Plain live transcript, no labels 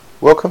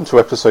Welcome to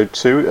episode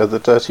 2 of the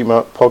Dirty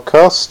Mark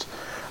podcast.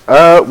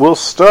 We'll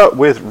start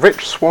with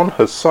Rich Swann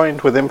has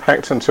signed with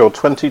Impact until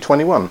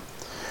 2021.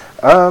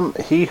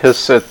 He has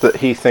said that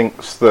he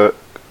thinks that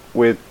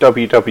with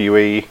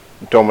WWE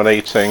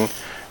dominating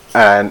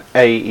and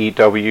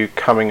AEW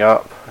coming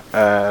up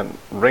and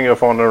Ring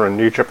of Honor and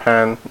New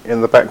Japan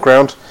in the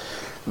background,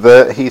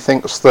 that he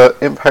thinks that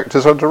Impact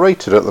is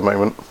underrated at the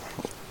moment.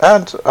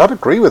 And I'd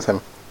agree with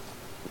him.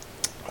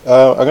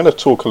 I'm going to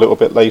talk a little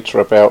bit later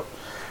about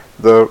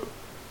the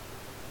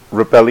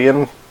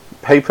Rebellion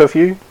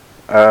pay-per-view,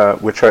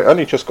 which I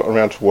only just got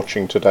around to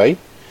watching today,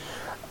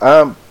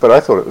 but I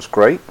thought it was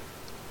great.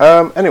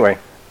 Anyway,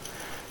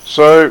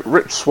 so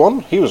Rich Swann,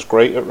 he was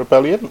great at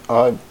Rebellion.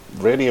 I'm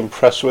really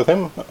impressed with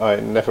him. I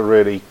never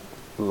really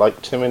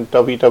liked him in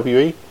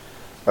WWE.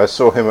 I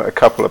saw him at a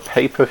couple of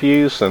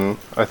pay-per-views and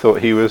I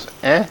thought he was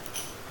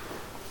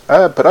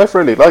but I've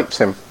really liked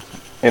him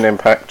in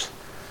Impact.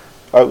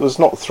 I was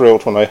not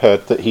thrilled when I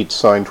heard that he'd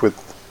signed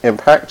with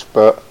Impact,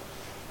 but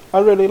I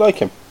really like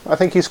him. I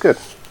think he's good.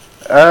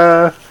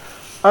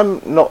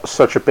 I'm not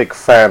such a big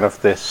fan of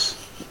this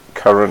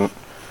current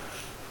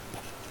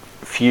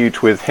feud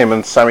with him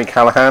and Sami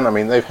Callihan. I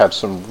mean, they've had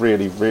some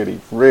really,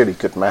 really, really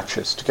good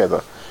matches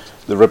together.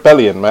 The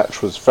Rebellion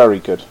match was very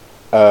good,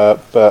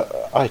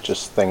 but I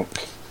just think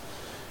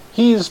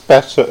he's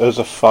better as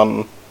a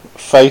fun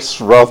face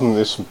rather than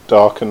this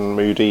dark and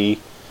moody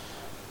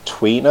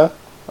tweener,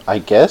 I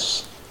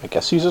guess. I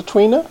guess he's a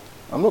tweener?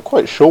 I'm not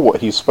quite sure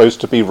what he's supposed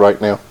to be right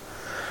now.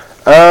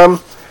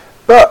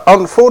 But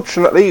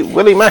unfortunately,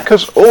 Willie Mack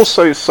has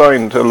also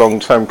signed a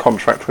long-term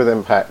contract with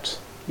Impact.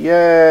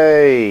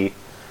 Yay!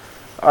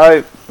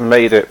 I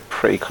made it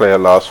pretty clear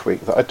last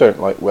week that I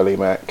don't like Willie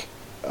Mack.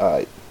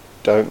 I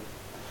don't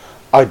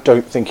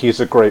think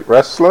he's a great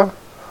wrestler.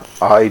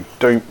 I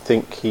don't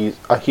think he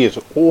is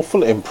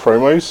awful in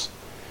promos.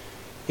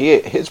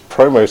 His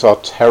promos are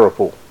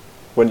terrible.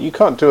 When you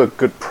can't do a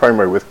good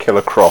promo with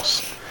Killer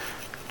Cross,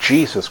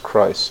 Jesus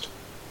Christ.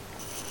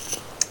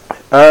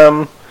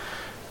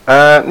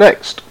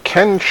 Next,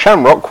 Ken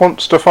Shamrock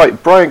wants to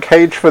fight Brian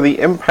Cage for the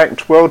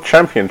Impact World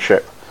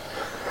Championship.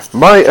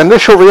 My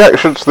initial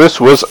reaction to this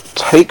was,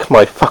 take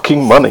my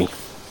fucking money.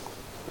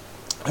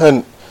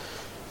 And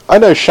I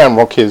know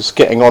Shamrock is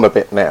getting on a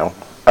bit now.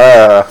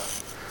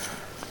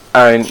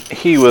 And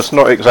he was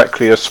not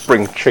exactly a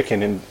spring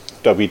chicken in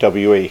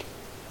WWE.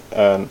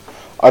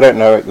 I don't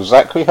know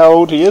exactly how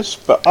old he is,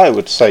 but I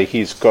would say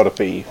he's got to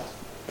be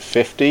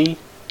 50,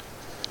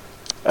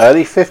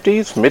 early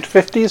 50s, mid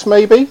 50s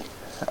maybe.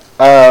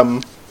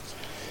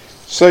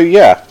 So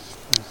yeah,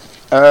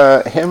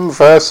 him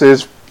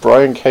versus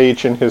Brian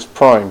Cage in his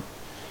prime.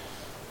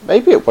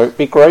 Maybe it won't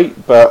be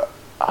great, but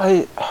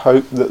I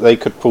hope that they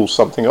could pull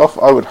something off.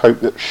 I would hope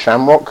that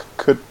Shamrock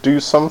could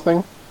do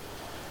something.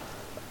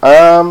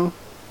 Yeah,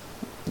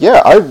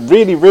 I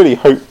really, really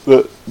hope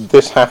that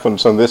this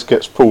happens and this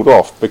gets pulled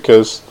off,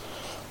 because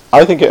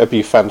I think it would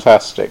be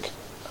fantastic.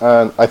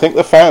 And I think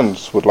the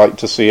fans would like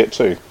to see it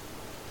too.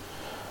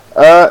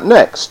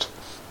 Next,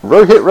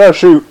 Rohit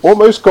Raju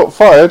almost got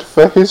fired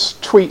for his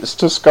tweets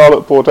to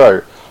Scarlett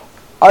Bordeaux.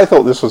 I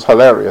thought this was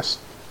hilarious.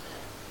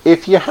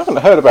 If you haven't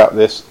heard about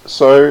this,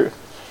 so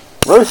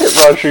Rohit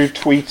Raju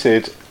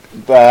tweeted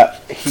that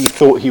he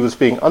thought he was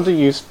being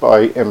underused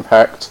by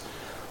Impact,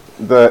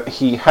 that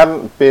he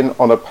hadn't been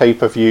on a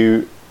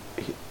pay-per-view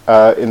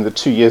in the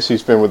 2 years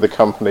he's been with the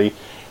company,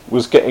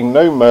 was getting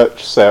no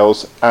merch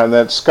sales, and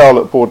then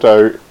Scarlett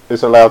Bordeaux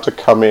is allowed to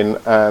come in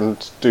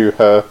and do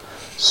her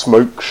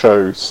smoke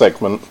show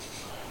segment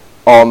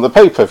on the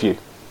pay-per-view.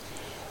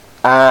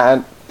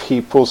 And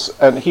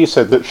he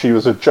said that she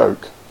was a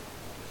joke.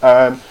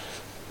 And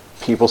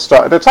people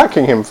started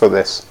attacking him for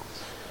this.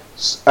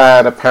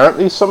 And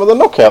apparently some of the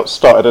knockouts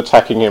started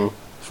attacking him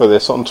for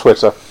this on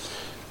Twitter.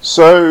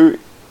 So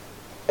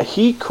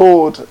he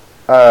called,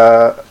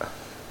 I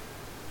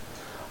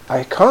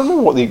can't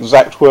remember what the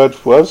exact word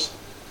was.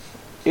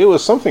 It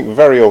was something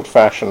very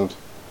old-fashioned,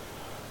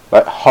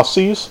 like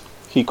hussies.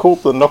 He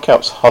called the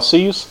knockouts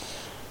hussies,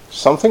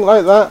 something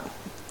like that,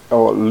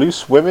 or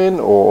loose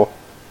women, or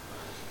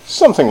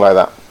something like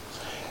that.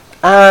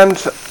 And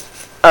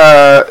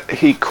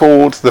he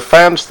called the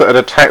fans that had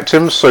attacked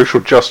him social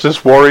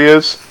justice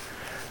warriors.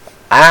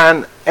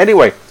 And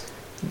anyway,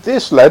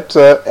 this led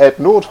to Ed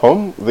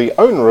Nordholm, the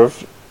owner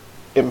of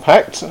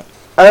Impact,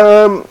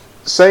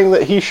 saying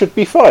that he should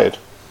be fired.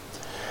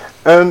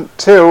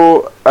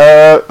 Until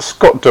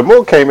Scott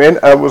D'Amore came in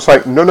and was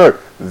like, no,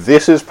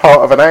 this is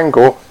part of an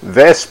angle.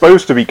 They're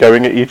supposed to be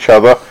going at each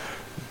other.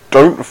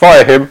 Don't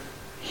fire him.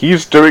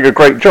 He's doing a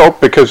great job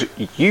because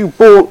you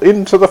bought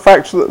into the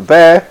fact that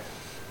they're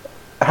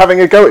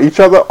having a go at each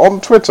other on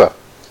Twitter.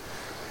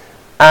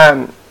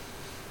 And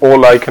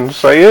all I can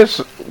say is,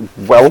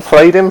 well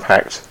played,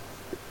 Impact.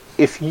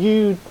 If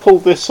you pull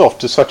this off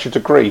to such a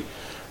degree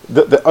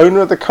that the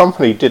owner of the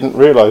company didn't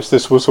realise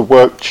this was a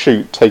worked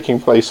shoot taking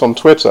place on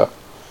Twitter,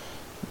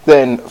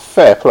 then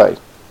fair play.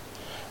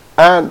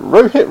 And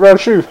Rohit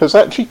Raju has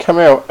actually come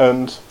out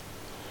and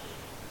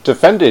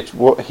defended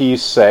what he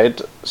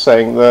said,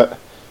 saying that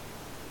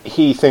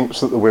he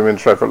thinks that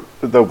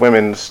the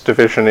women's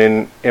division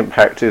in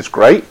Impact is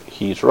great.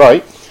 He's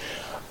right.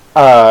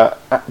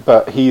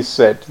 But he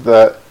said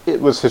that it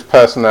was his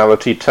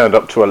personality turned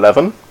up to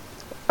 11.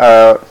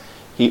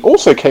 He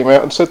also came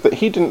out and said that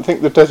he didn't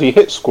think the Desi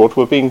Hit Squad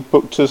were being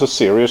booked as a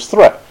serious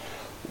threat,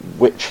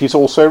 which he's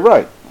also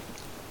right.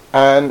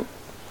 And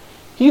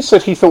he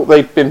said he thought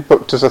they'd been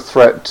booked as a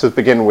threat to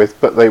begin with,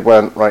 but they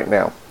weren't right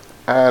now.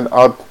 And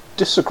I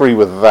disagree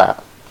with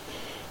that.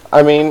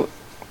 I mean,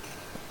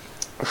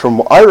 from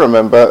what I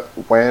remember,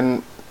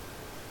 when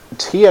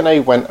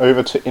TNA went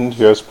over to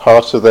India as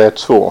part of their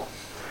tour,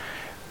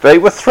 they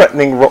were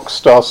threatening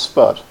Rockstar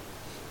Spud.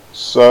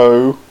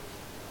 So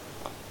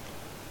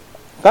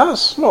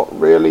that's not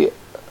really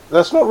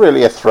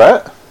a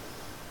threat.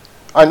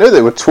 I know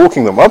they were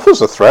talking them up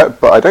as a threat,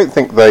 but I don't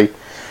think they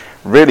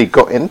really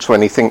got into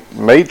anything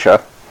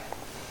major.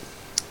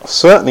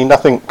 Certainly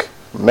nothing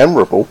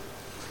memorable.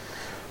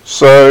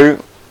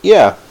 So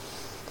yeah,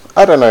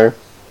 I don't know.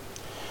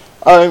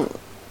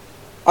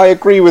 I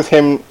agree with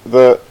him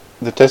that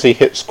the Desi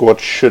Hit Squad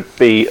should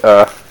be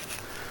a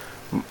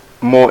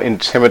more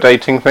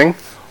intimidating thing.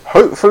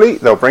 Hopefully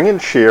they'll bring in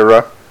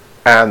Shearer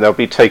and they'll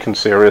be taken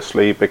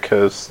seriously,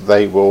 because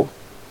they will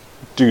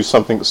do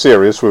something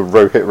serious with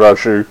Rohit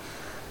Raju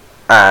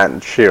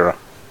and Shearer.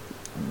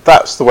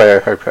 That's the way I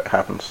hope it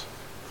happens.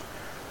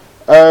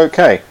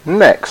 Okay,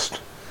 next.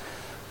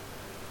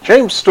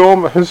 James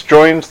Storm has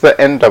joined the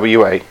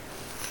NWA.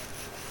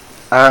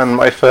 And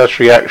my first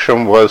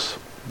reaction was,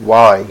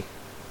 why?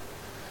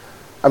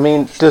 I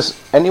mean, does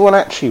anyone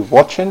actually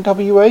watch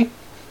NWA?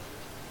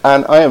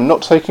 And I am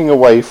not taking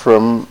away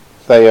from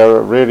they are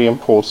a really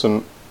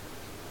important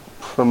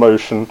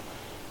promotion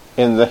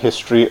in the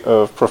history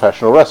of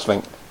professional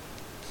wrestling.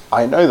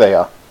 I know they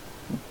are.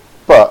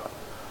 But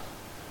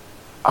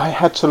I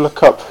had to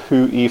look up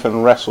who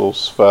even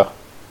wrestles for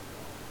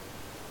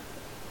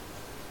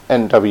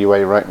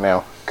NWA right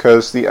now,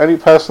 because the only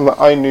person that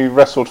I knew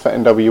wrestled for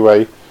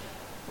NWA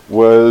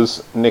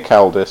was Nick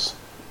Aldis.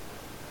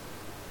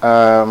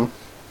 I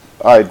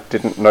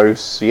didn't know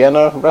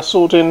Sienna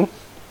wrestled in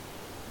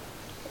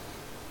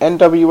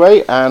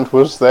NWA and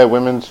was their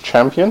women's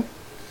champion.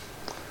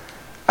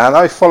 And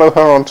I follow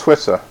her on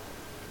Twitter.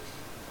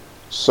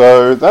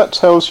 So that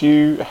tells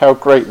you how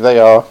great they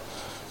are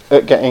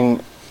at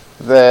getting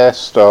their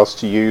stars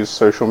to use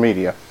social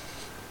media.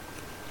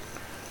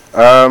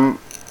 I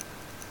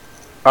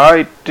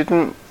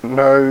didn't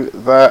know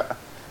that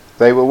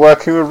they were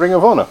working with Ring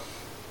of Honor.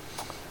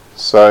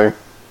 So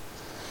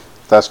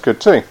that's good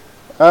too.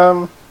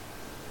 The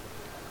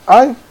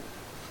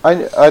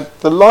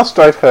last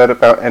I'd heard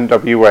about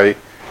NWA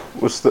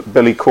was that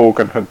Billy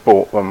Corgan had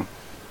bought them,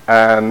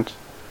 and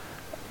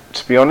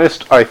to be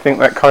honest, I think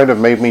that kind of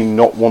made me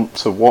not want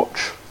to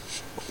watch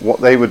what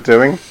they were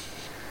doing,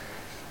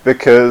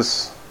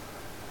 because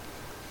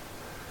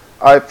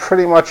I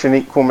pretty much in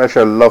equal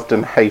measure loved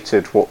and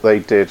hated what they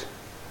did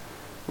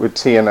with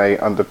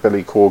TNA under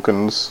Billy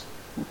Corgan's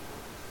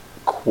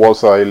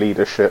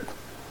quasi-leadership.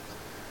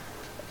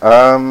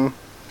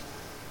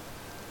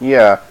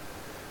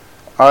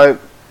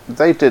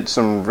 They did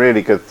some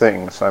really good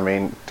things. I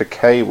mean,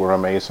 Decay were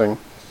amazing.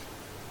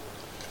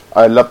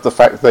 I loved the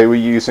fact they were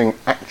using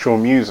actual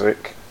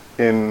music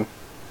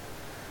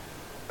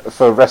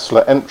for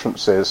wrestler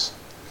entrances.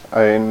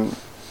 I mean,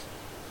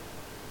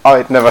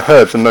 I'd never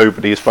heard The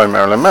Nobodies by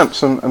Marilyn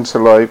Manson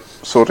until I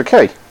saw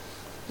Decay.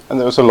 And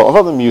there was a lot of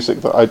other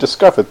music that I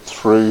discovered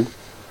through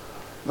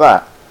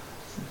that.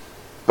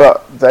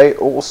 But they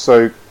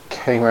also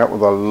came out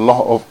with a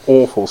lot of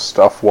awful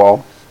stuff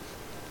while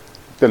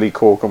Billy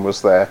Corgan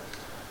was there.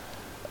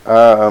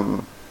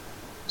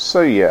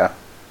 So yeah.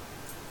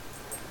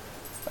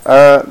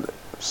 Let's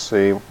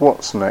see,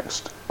 what's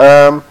next?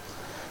 Fans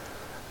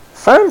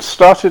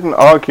started an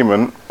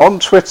argument on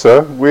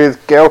Twitter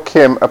with Gail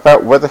Kim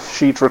about whether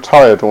she'd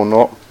retired or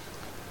not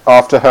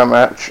after her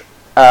match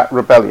at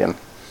Rebellion.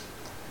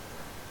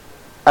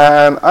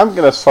 And I'm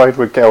going to side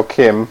with Gail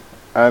Kim,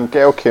 and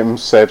Gail Kim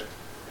said,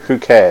 who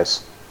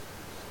cares?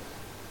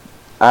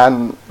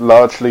 And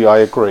largely I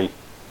agree.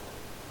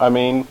 I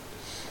mean,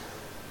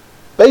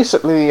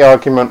 basically the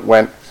argument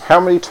went, how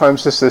many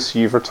times is this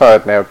you've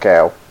retired now,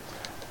 Gail?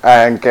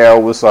 And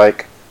Gail was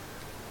like,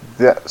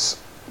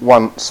 that's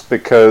once,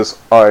 because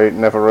I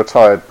never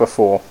retired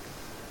before.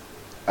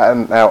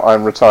 And now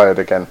I'm retired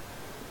again.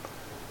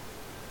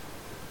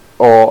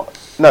 Or,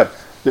 no,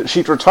 that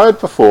she'd retired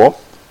before,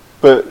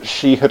 but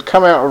she had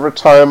come out of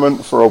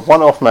retirement for a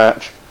one-off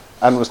match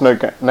and was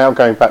now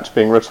going back to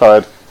being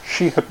retired.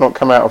 She had not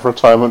come out of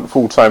retirement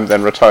full-time,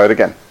 then retired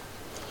again.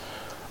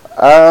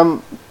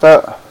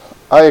 But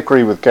I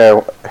agree with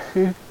Gail.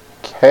 Who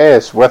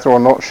cares whether or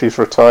not she's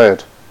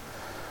retired?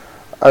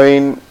 I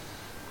mean,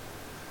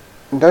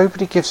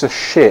 nobody gives a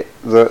shit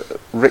that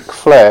Ric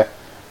Flair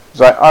is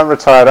like, I'm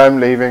retired,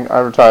 I'm leaving,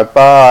 I'm retired,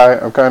 bye,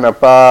 I'm going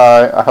out,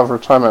 bye, I have a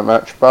retirement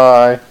match,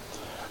 bye.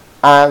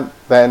 And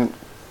then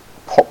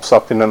pops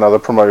up in another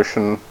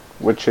promotion,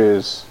 which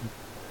is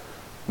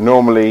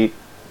normally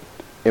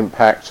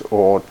Impact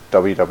or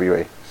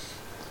WWE.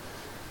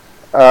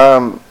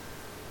 Um,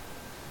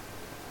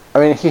 I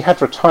mean, he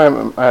had a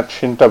retirement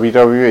match in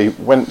WWE,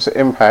 went to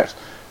Impact,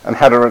 and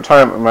had a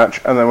retirement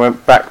match, and then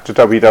went back to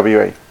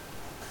WWE.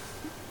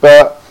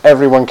 But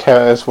everyone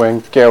cares when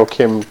Gail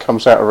Kim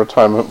comes out of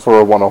retirement for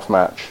a one-off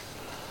match.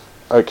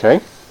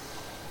 Okay.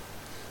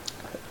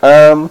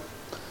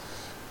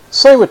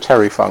 Same with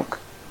Terry Funk.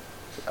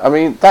 I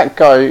mean, that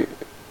guy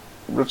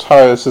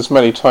retires as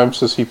many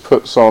times as he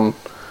puts on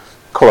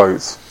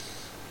clothes.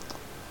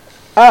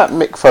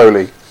 Mick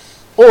Foley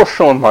or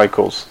Shawn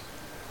Michaels.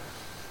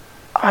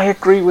 I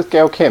agree with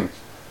Gail Kim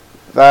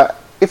that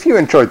if you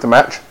enjoyed the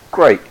match,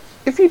 great.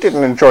 If you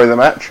didn't enjoy the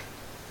match,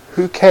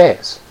 who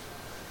cares?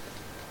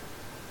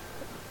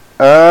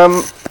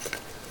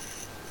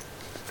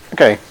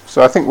 Okay,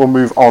 so I think we'll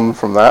move on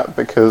from that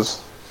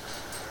because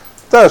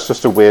that's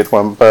just a weird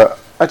one, but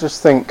I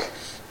just think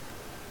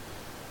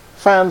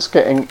fans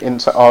getting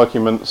into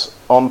arguments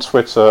on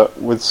Twitter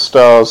with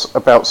stars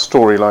about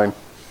storyline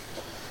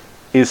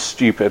is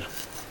stupid.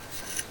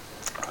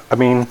 I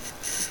mean,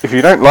 if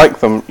you don't like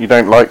them, you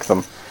don't like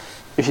them.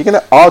 If you're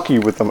going to argue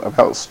with them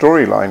about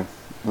storyline,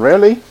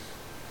 really?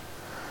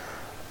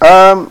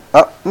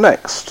 Up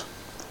next,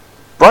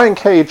 Brian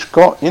Cage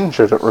got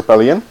injured at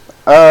Rebellion.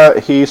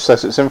 He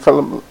says it's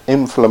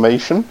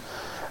inflammation,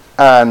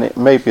 and it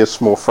may be a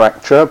small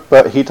fracture,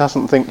 but he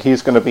doesn't think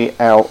he's going to be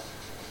out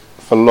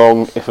for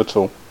long, if at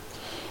all,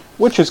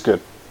 which is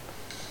good.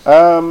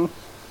 To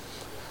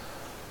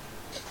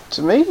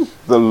me,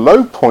 the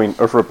low point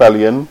of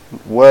Rebellion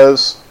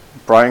was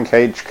Brian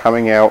Cage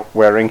coming out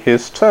wearing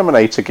his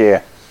Terminator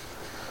gear,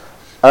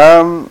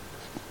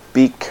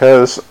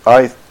 because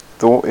I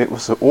thought it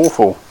was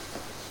awful.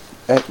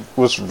 It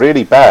was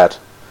really bad.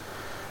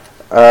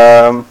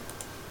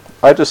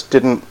 I just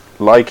didn't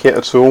like it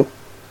at all.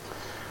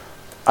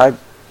 I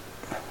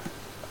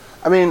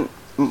mean,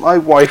 my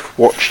wife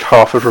watched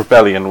half of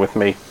Rebellion with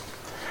me,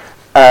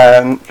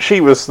 and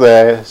she was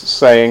there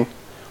saying,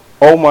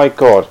 "Oh my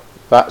god,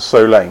 that's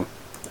so lame."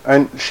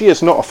 And she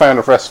is not a fan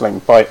of wrestling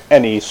by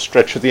any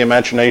stretch of the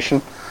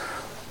imagination,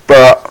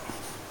 but,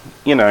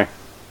 you know,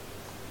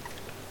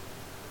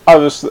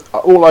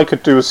 all I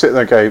could do was sit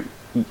there and go,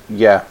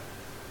 yeah,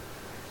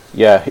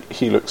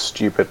 he looks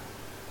stupid.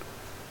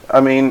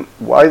 I mean,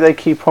 why they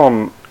keep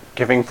on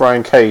giving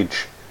Brian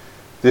Cage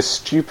this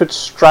stupid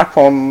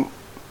strap-on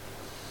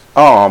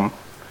arm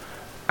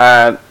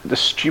and the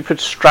stupid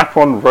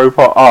strap-on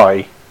robot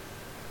eye?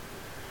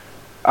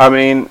 I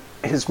mean,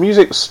 his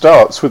music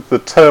starts with the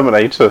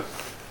Terminator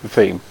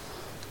theme.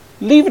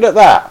 Leave it at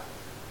that.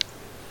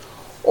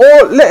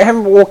 Or let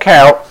him walk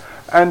out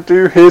and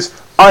do his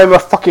 "I'm a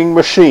fucking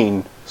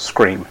machine"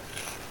 scream.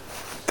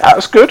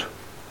 That's good.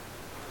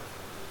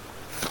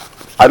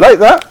 I like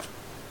that.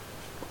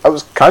 I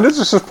was kind of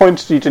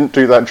disappointed he didn't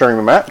do that during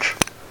the match.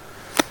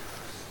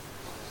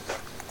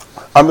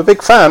 I'm a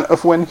big fan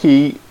of when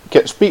he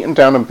gets beaten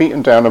down and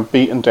beaten down and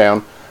beaten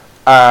down,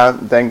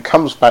 and then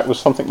comes back with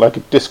something like a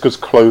discus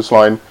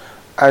clothesline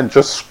and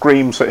just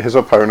screams at his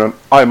opponent,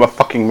 "I'm a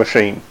fucking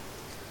machine."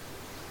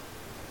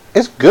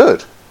 It's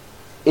good.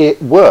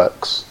 It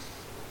works.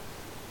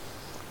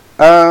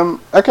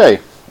 Okay.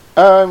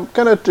 I'm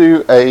going to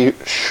do a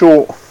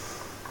short...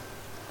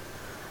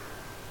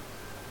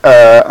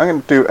 I'm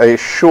going to do a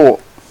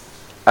short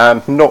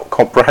and not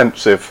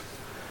comprehensive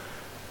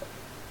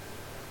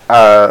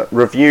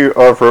review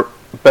of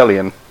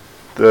Rebellion,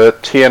 the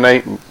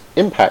TNA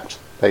Impact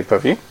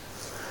pay-per-view.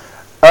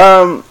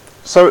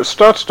 So it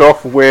started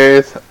off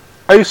with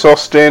Ace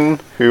Austin,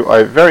 who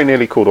I very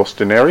nearly called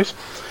Austin Aries,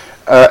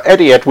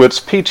 Eddie Edwards,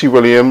 P.T.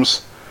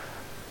 Williams,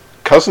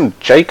 Cousin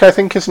Jake, I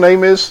think his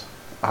name is.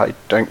 I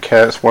don't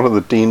care, it's one of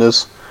the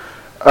Deaners.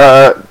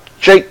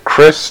 Jake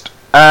Christ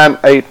and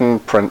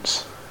Aiden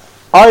Prince.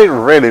 I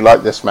really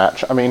like this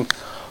match. I mean,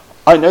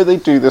 I know they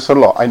do this a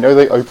lot. I know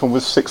they open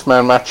with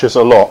 6-man matches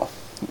a lot.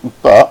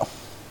 But,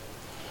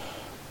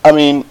 I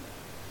mean,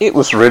 it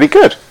was really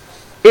good.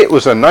 It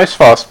was a nice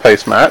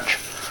fast-paced match.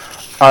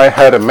 I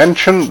heard a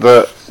mention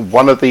that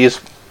one of these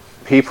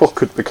people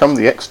could become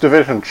the X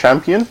Division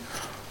champion.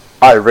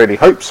 I really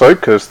hope so,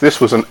 because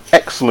this was an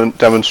excellent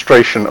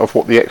demonstration of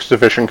what the X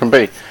Division can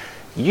be.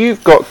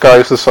 You've got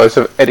guys the size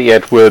of Eddie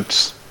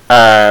Edwards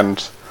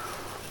and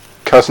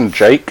Cousin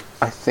Jake.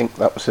 I think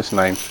that was his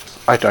name.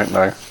 I don't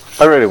know.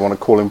 I really want to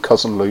call him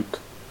Cousin Luke.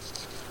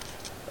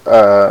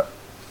 But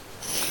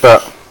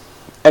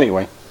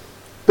anyway.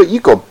 But you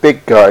got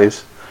big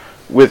guys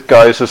with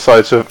guys the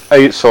size of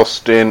Ace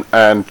Austin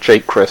and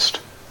Jake Christ.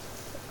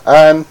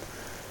 And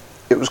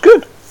it was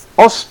good.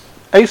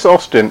 Ace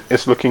Austin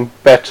is looking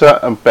better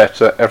and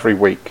better every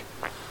week.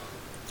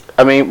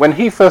 I mean, when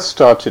he first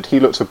started,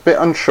 he looked a bit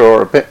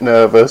unsure, a bit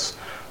nervous,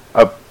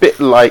 a bit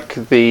like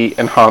the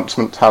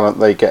enhancement talent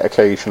they get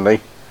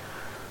occasionally.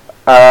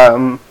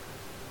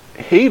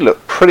 He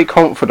looked pretty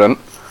confident.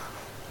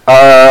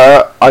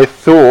 I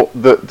thought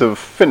that the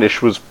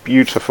finish was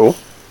beautiful.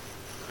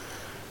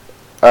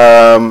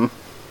 I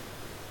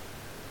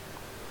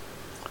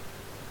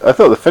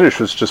thought the finish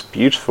was just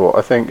beautiful.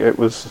 I think it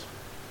was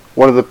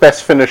one of the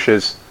best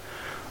finishes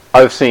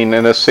I've seen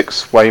in a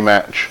six-way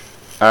match,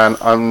 and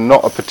I'm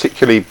not a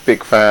particularly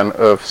big fan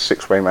of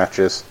six-way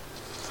matches.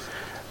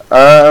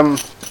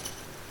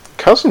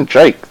 Cousin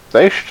Jake,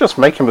 they should just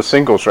make him a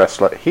singles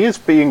wrestler. He is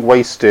being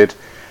wasted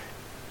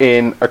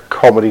in a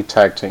comedy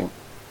tag team.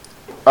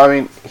 I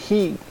mean,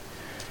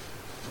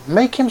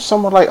 make him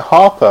someone like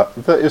Harper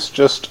that is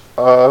just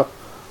a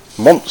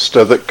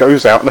monster that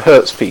goes out and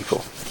hurts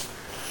people.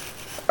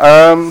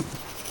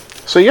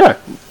 So yeah,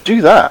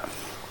 do that.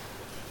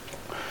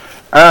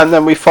 And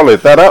then we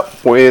followed that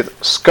up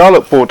with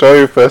Scarlett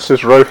Bordeaux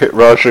versus Rohit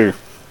Raju.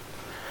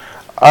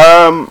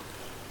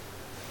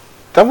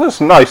 That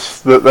was nice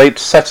that they'd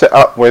set it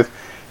up with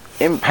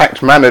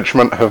Impact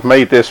Management have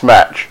made this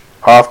match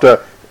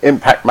after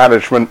Impact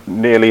Management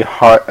nearly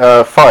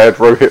fired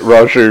Rohit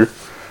Raju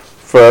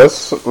for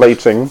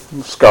slating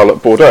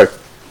Scarlett Bordeaux.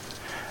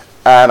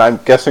 And I'm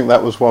guessing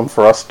that was one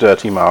for us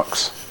dirty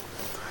marks.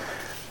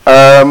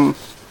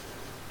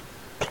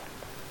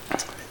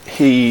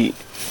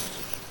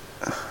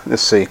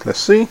 Let's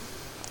see.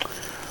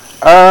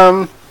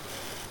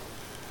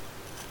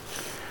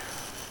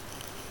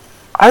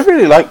 I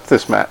really liked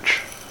this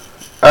match.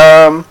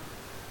 I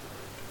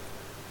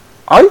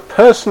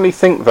personally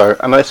think, though,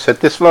 and I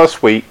said this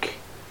last week,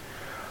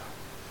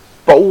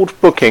 bold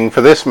booking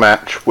for this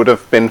match would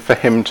have been for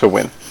him to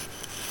win.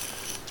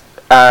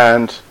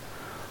 And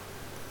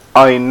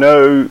I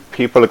know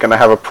people are going to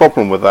have a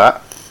problem with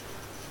that,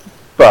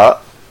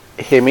 but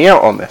hear me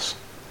out on this.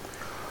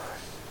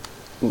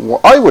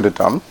 What I would have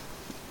done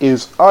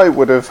is I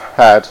would have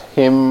had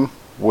him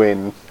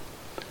win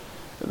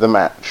the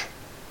match.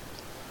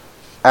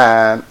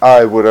 And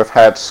I would have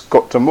had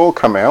Scott D'Amore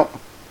come out.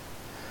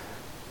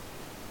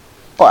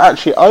 Well,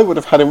 actually, I would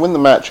have had him win the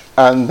match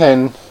and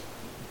then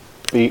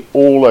be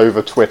all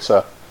over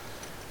Twitter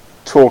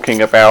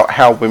talking about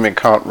how women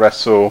can't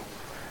wrestle,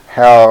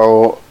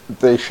 how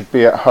they should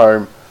be at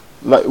home,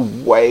 like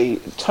way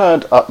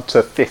turned up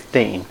to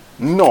 15,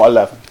 not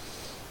 11.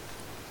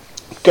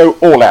 Go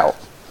all out.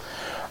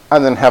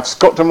 And then have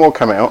Scott D'Amore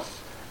come out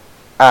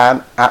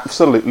and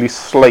absolutely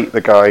slate the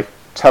guy,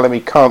 tell him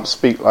he can't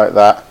speak like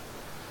that,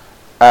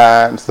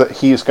 and that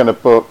he's going to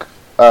book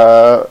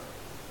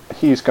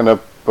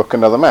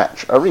another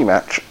match, a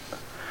rematch,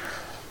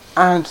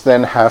 and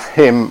then have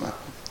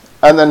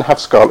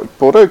Scarlett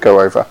Bordeaux go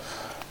over,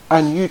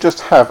 and you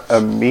just have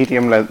a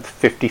medium length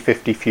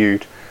 50-50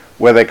 feud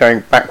where they're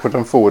going backward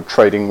and forward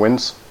trading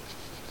wins,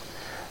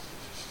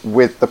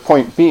 with the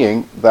point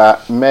being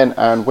that men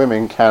and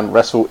women can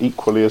wrestle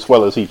equally as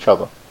well as each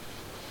other,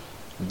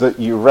 that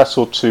you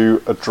wrestle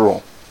to a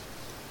draw.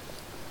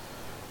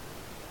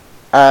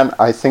 And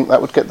I think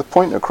that would get the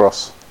point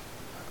across.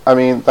 I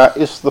mean, that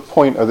is the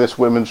point of this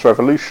women's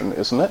revolution,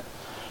 isn't it?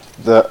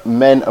 That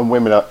men and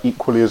women are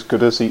equally as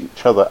good as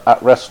each other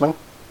at wrestling.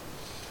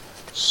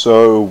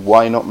 So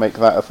why not make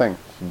that a thing?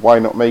 Why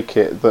not make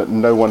it that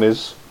no one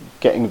is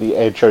getting the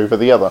edge over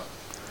the other?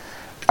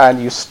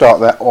 And you start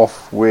that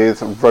off with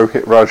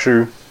Rohit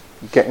Raju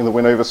getting the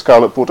win over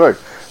Scarlett Bordeaux,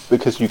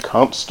 because you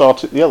can't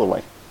start it the other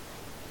way.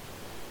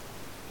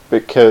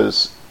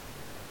 Because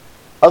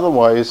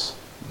otherwise,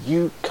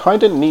 you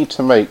kind of need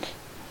to make...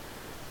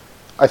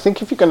 I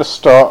think if you're going to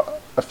start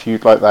a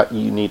feud like that,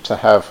 you need to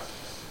have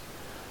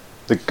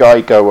the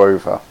guy go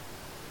over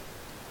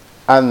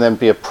and then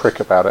be a prick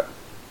about it.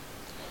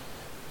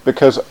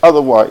 Because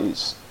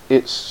otherwise,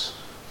 it's...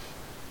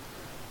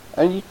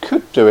 And you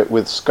could do it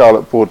with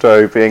Scarlett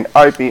Bordeaux being,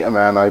 I beat a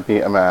man,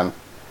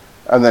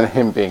 and then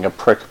him being a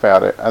prick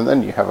about it, and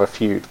then you have a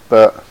feud.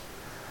 But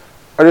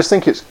I just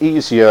think it's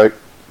easier,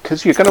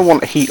 because you're going to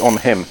want heat on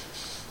him.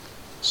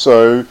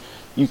 So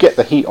you get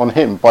the heat on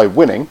him by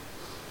winning,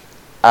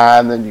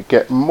 and then you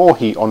get more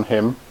heat on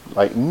him,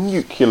 like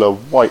nuclear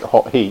white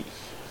hot heat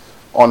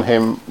on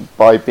him,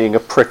 by being a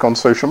prick on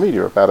social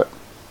media about it.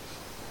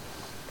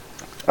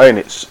 I mean,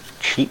 it's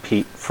cheap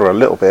heat for a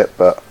little bit,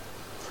 but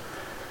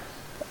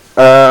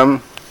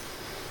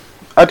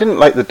I didn't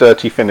like the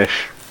dirty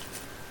finish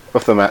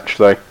of the match,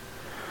 though.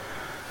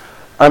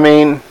 I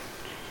mean,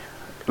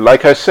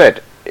 like I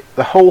said,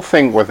 the whole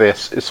thing with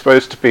this is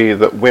supposed to be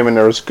that women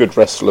are as good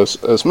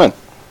wrestlers as men.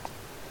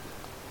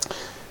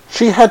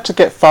 She had to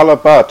get Fallah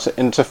Bahh to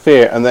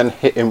interfere and then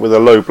hit him with a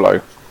low blow.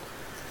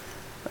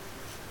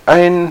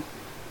 And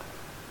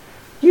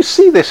you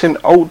see this in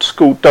old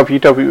school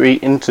WWE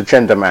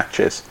intergender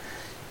matches.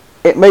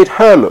 It made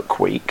her look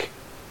weak.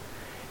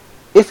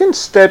 If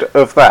instead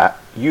of that,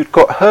 you'd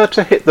got her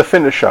to hit the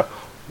finisher,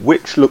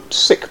 which looked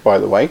sick, by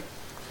the way,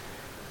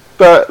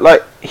 but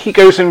like he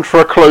goes in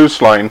for a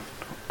clothesline,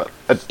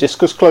 a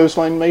discus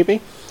clothesline maybe,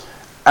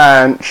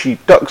 and she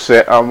ducks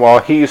it, and while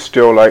he's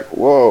still like,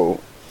 whoa,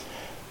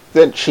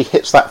 then she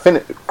hits that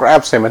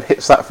grabs him and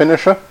hits that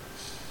finisher.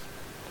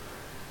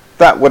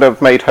 That would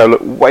have made her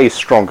look way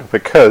stronger,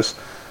 because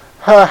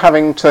her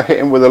having to hit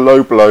him with a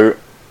low blow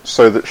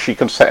so that she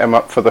can set him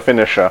up for the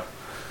finisher,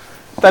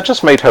 that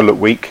just made her look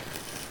weak.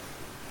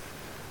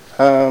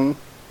 So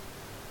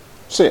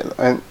yeah,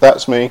 and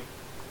that's me.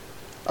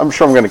 I'm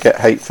sure I'm going to get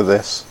hate for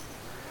this.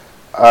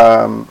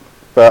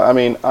 But I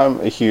mean, I'm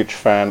a huge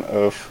fan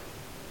of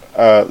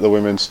the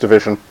women's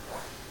division,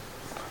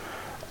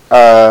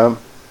 and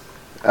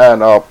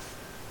I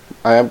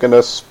am going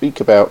to speak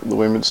about the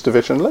women's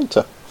division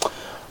later.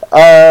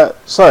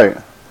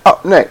 So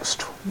up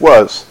next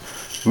was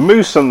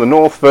Moose and the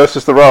North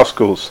versus the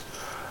Rascals.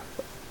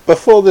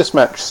 Before this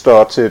match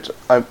started,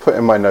 I put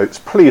in my notes,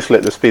 please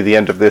let this be the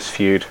end of this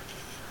feud.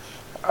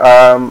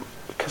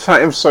 Because I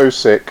am so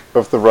sick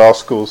of the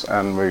Rascals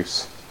and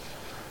Moose.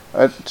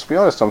 To be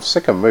honest, I'm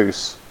sick of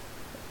Moose.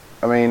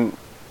 I mean,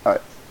 I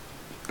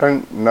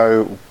don't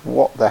know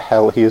what the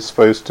hell he is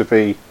supposed to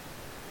be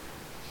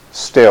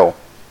still.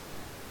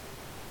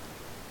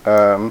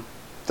 They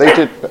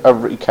did a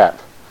recap.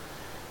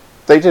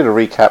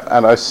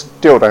 And I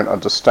still don't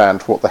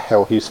understand what the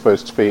hell he's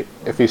supposed to be.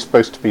 If he's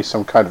supposed to be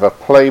some kind of a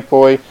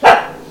playboy,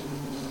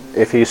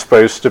 if he's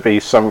supposed to be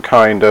some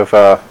kind of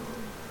a...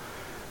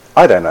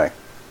 I don't know.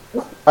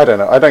 I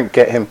don't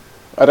get him.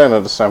 I don't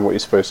understand what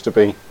he's supposed to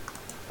be.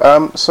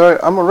 So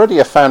I'm already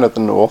a fan of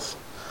the North.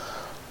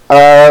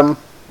 I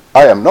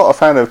am not a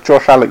fan of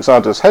Josh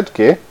Alexander's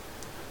headgear,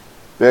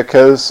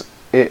 because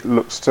it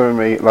looks to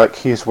me like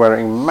he's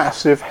wearing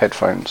massive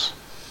headphones.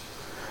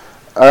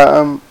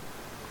 And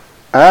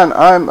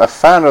I'm a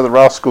fan of the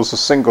Rascals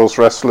as singles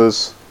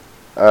wrestlers,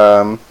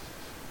 not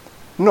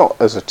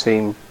as a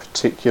team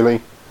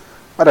particularly.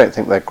 I don't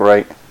think they're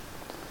great.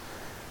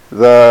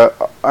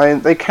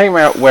 They came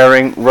out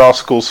wearing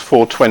Rascals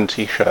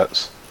 420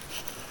 shirts.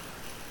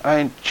 I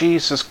mean,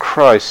 Jesus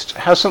Christ,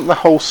 hasn't the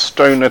whole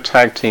Stoner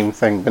tag team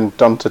thing been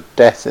done to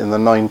death in the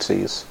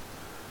 90s?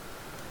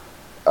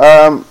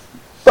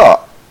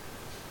 But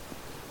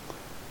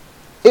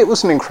it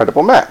was an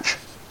incredible match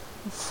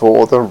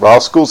for the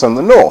Rascals and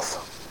the North.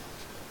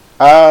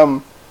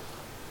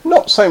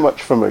 Not so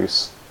much for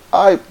Moose.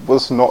 I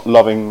was not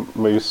loving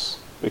Moose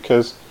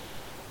because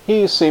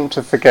he seemed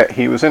to forget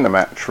he was in a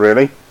match,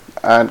 really,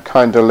 and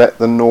kind of let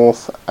the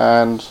North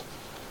and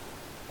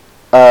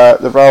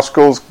the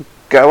Rascals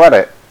go at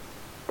it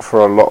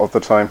for a lot of the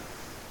time,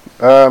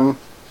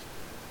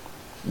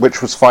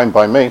 which was fine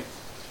by me.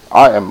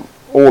 I am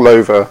all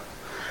over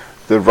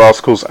the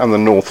Rascals and the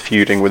North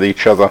feuding with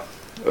each other,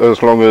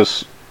 as long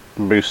as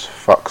Moose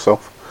fucks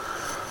off.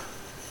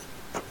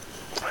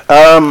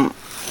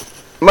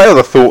 My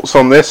other thoughts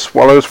on this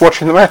while I was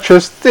watching the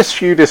matches: this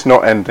feud is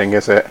not ending,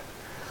 is it?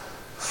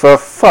 For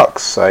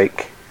fuck's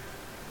sake.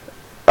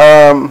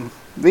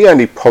 The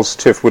only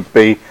positive would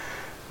be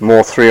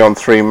more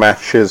 3-on-3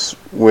 matches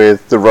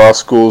with the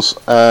Rascals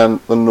and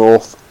the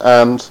North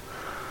and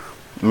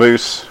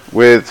Moose,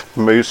 with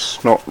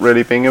Moose not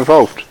really being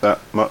involved that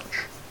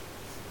much.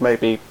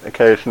 Maybe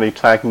occasionally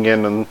tagging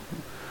in and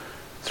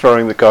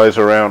throwing the guys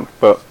around,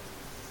 but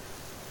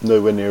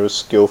nowhere near as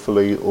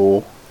skillfully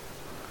or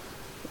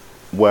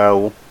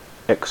well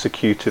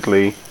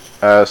executedly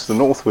as the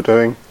North were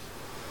doing.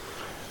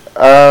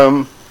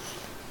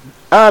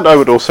 And I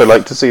would also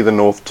like to see the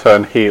North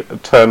turn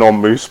on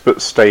Moose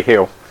but stay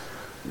heel,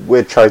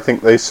 which I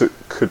think they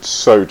could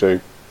so do.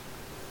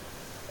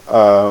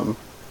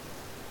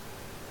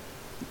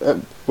 It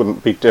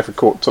wouldn't be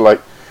difficult to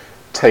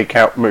take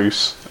out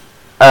Moose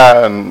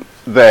and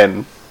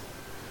then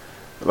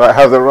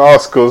have the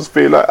Rascals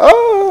be like,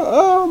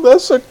 oh,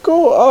 that's so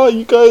cool, oh,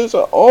 you guys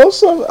are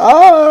awesome,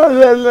 la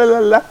la la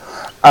la,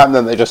 and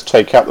then they just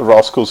take out the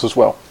Rascals as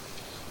well.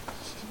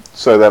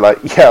 So they're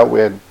like, yeah,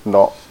 we're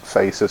not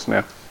faces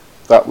now.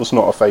 That was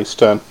not a face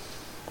turn.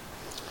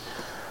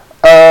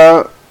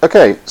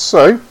 Okay,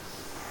 so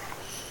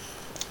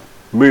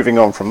moving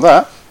on from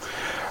that,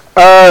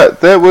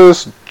 there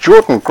was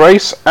Jordynne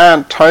Grace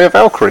and Taya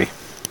Valkyrie.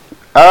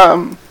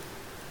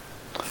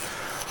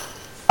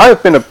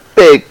 I've been a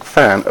big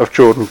fan of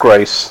Jordynne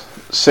Grace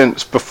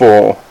since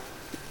before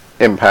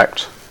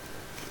Impact,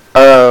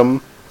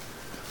 and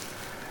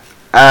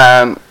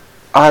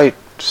I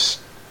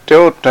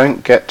still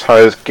don't get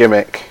Taya's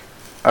gimmick.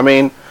 I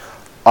mean,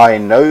 I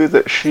know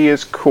that she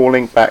is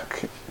calling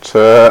back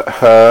to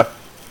her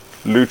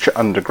Lucha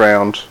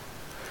Underground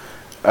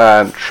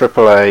and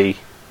AAA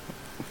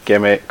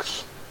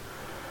gimmicks.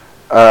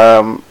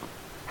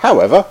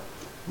 However,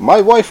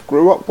 my wife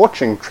grew up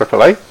watching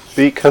AAA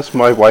because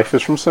my wife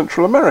is from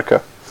Central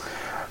America,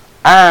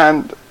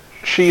 and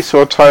she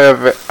saw Taya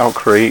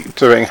Valkyrie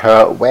doing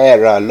her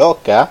Wera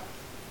Loca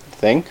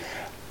thing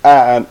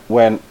and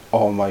went,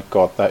 oh my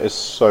god, that is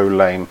so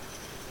lame.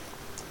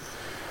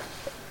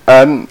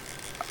 And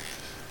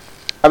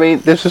I mean,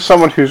 this is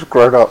someone who's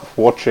grown up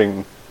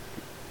watching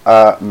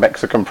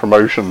Mexican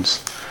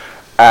promotions,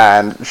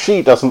 and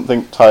she doesn't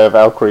think Taya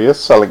Valkyrie is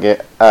selling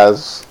it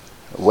as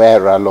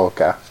Wera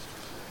Loca.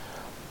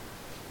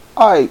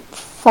 I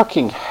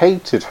fucking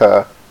hated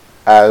her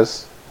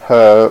as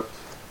her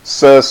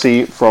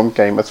Cersei from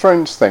Game of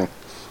Thrones thing,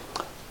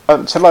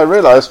 until I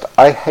realised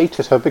I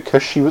hated her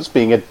because she was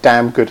being a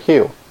damn good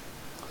heel,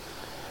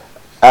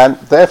 and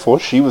therefore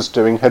she was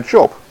doing her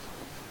job.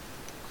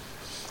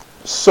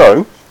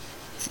 So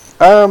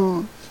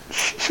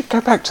she should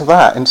go back to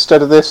that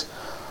instead of this.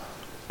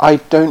 I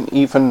don't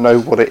even know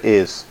what it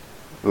is.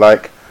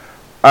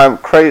 I'm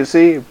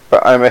crazy,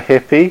 but I'm a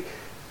hippie,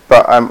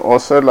 but I'm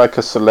also like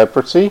a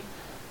celebrity,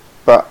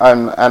 but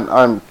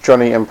I'm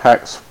Johnny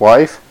Impact's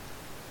wife,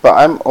 but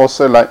I'm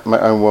also like my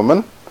own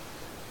woman,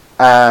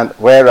 and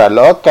we're a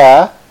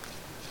loca.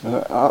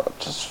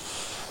 Just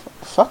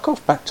fuck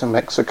off back to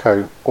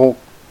Mexico or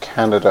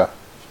Canada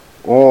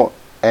or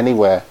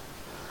anywhere.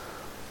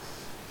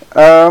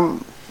 I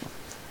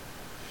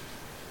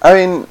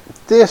mean,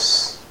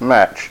 this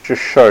match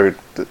just showed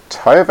that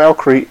Taya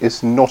Valkyrie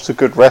is not a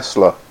good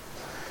wrestler.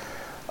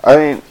 I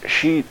mean,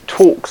 she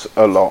talks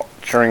a lot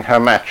during her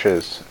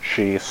matches.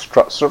 She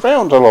struts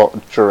around a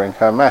lot during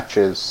her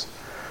matches.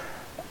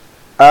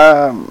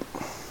 The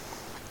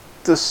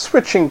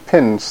switching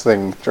pins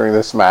thing during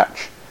this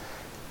match,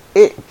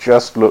 it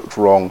just looked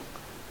wrong.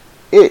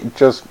 It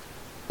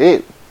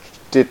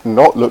did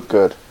not look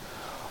good.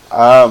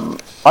 I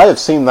have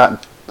seen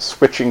that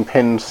switching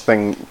pins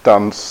thing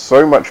done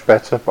so much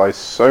better by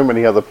so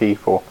many other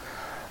people,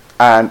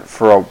 and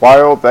for a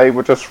while they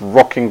were just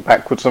rocking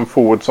backwards and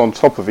forwards on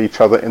top of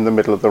each other in the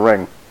middle of the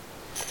ring,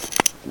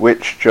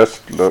 which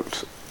just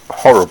looked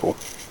horrible.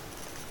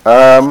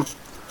 And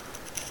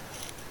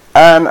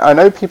I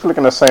know people are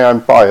going to say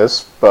I'm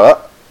biased,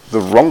 but the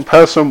wrong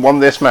person won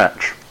this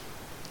match.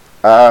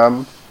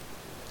 And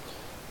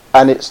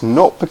it's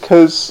not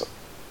because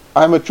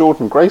I'm a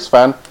Jordynne Grace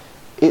fan,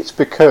 it's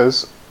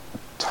because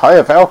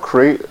Taya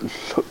Valkyrie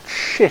looked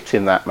shit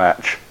in that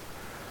match.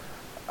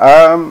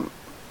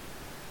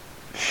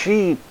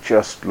 She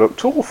just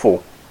looked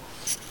awful.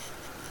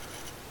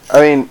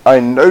 I mean,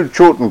 I know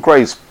Jordynne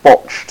Grace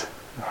botched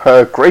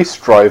her Grace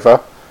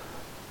driver,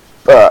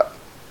 but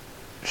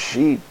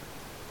she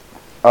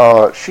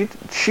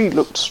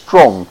looked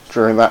strong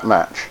during that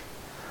match.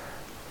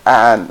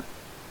 And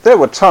there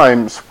were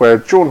times where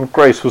Jordynne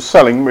Grace was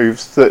selling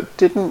moves that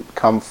didn't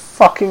come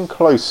fucking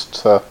close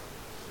to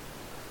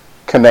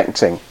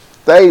connecting.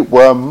 They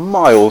were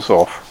miles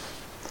off.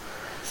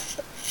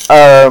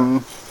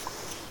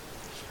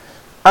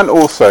 And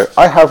also,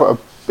 I have a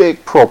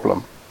big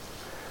problem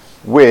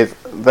with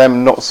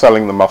them not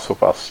selling the Muscle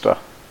Buster.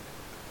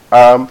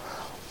 I'm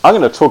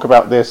going to talk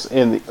about this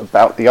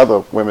about the other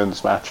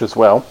women's match as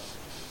well.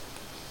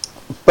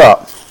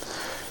 But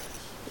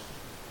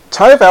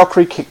Taya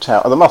Valkyrie kicked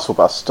out of the Muscle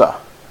Buster,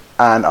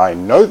 and I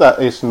know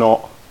that is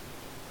not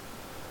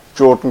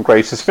Jordynne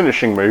Grace's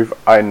finishing move.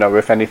 I know,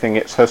 if anything,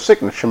 it's her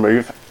signature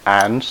move,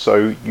 and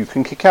so you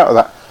can kick out of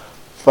that.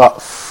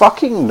 But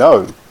fucking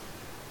no.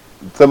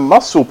 The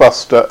Muscle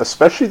Buster,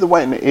 especially the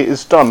way it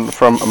is done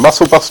from a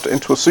Muscle Buster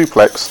into a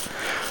suplex,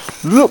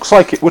 looks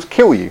like it would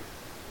kill you.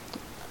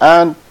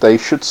 And they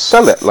should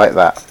sell it like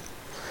that.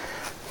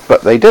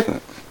 But they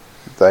didn't.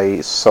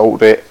 They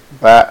sold it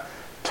that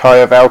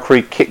Taya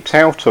Valkyrie kicked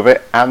out of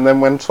it and then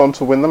went on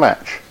to win the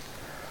match.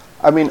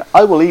 I mean,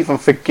 I will even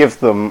forgive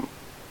them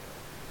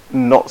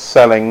not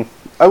selling...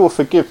 I will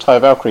forgive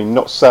Taya Valkyrie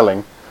not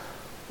selling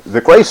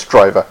the Grace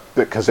driver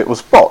because it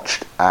was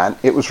botched, and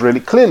it was really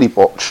clearly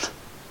botched.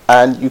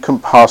 And you can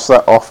pass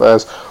that off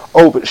as,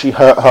 oh, but she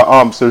hurt her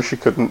arm so she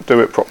couldn't do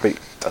it properly.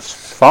 That's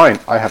fine.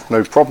 I have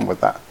no problem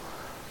with that.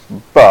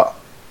 But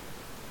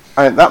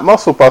that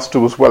Muscle Buster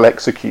was well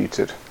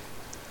executed,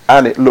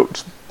 and it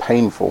looked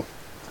painful.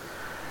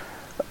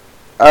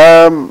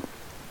 But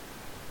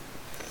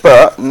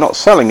not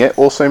selling it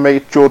also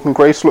made Jordynne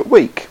Grace look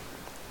weak.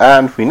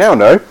 And we now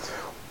know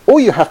all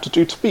you have to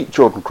do to beat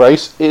Jordynne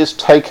Grace is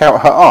take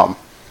out her arm.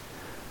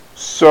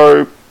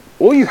 So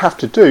all you have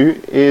to do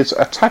is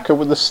attack her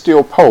with a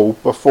steel pole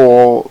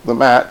before the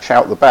match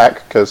out the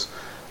back, because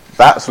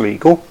that's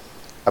legal,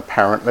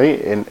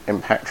 apparently, in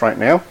Impact right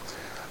now.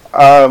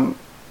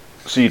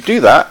 So you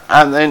do that,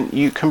 and then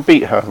you can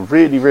beat her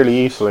really, really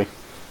easily.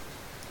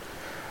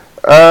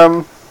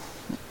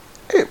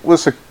 It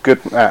was a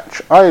good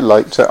match. I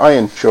liked it. I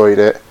enjoyed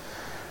it.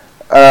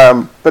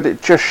 But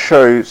it just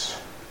shows...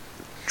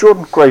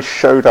 Jordynne Grace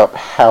showed up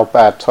how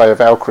bad Taya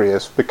Valkyrie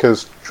is,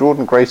 because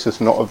Jordynne Grace is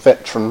not a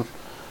veteran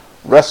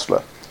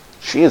wrestler.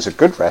 She is a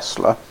good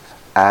wrestler,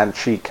 and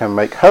she can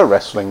make her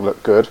wrestling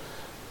look good,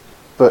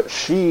 but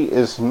she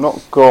has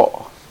not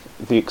got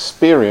the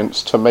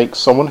experience to make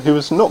someone who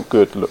is not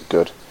good look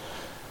good.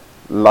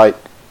 Like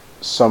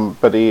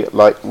somebody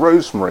like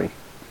Rosemary,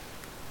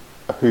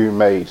 who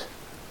made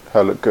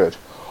her look good,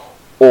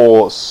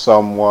 or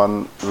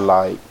someone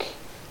like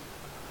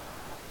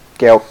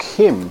Gail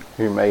Kim,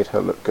 who made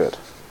her look good.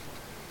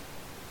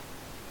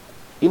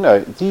 You know,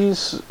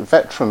 these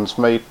veterans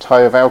made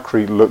Taya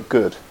Valkyrie look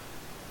good.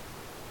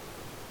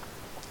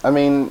 I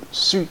mean,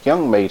 Su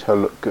Yung made her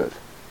look good.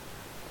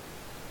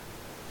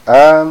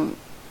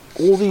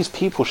 All these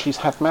people she's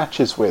had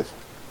matches with.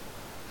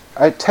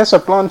 Tessa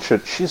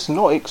Blanchard, she's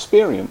not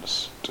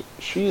experienced.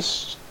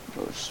 She's,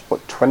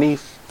 what,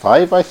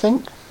 25, I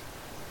think?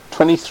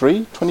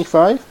 23,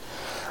 25?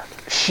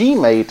 She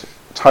made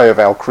Taya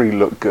Valkyrie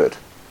look good.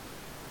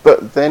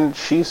 But then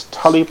she's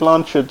Tully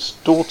Blanchard's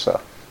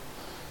daughter.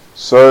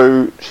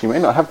 So she may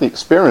not have the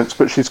experience,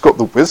 but she's got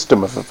the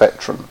wisdom of a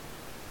veteran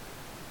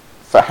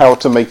for how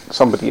to make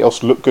somebody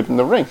else look good in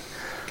the ring,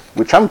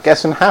 which I'm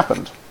guessing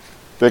happened.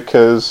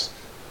 because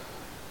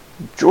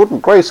Jordan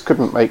Grace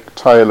couldn't make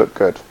Taya look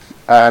good,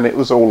 and it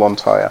was all on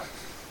Taya,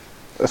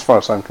 as far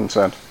as I'm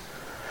concerned.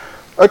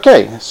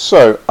 Okay,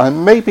 so I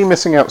may be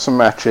missing out some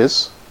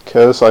matches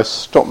because I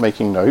stopped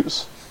making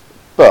notes,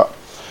 but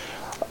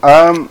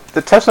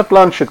the Tessa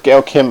Blanchard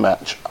Gail Kim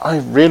match, I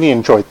really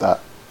enjoyed that.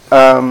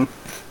 I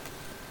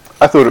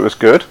thought it was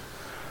good.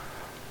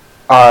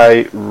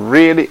 The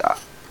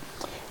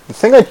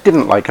thing I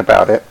didn't like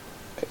about it,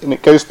 and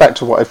it goes back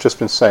to what I've just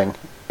been saying,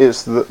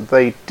 is that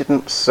they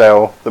didn't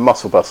sell the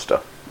Muscle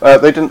Buster.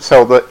 They didn't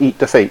sell the Eat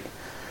Defeat.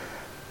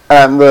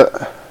 And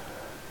that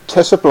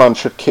Tessa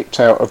Blanchard kicked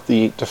out of the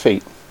Eat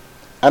Defeat.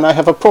 And I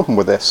have a problem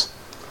with this.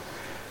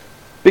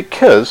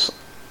 Because,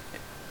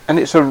 and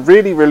it's a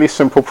really, really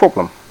simple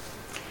problem.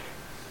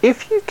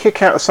 If you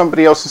kick out of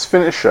somebody else's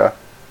finisher,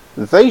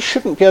 they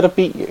shouldn't be able to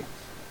beat you.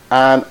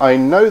 And I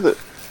know that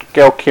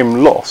Gail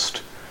Kim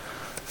lost,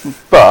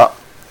 but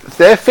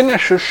their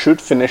finisher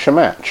should finish a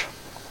match.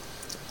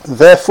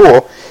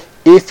 Therefore,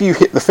 if you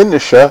hit the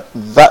finisher,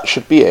 that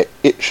should be it.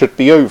 It should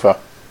be over.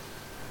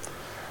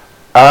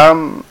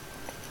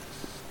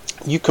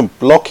 You can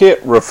block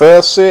it,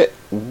 reverse it,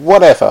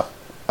 whatever.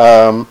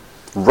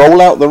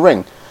 Roll out the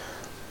ring.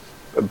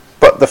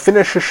 But the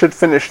finisher should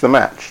finish the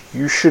match.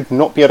 You should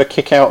not be able to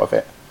kick out of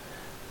it.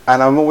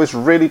 And I'm always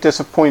really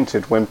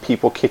disappointed when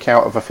people kick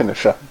out of a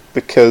finisher,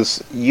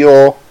 because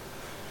you're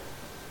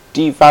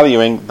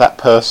devaluing that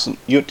person,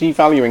 you're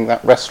devaluing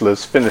that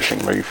wrestler's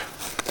finishing move.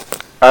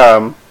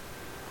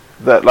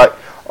 That like,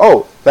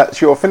 oh,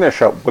 that's your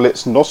finisher. Well,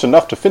 it's not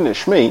enough to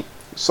finish me,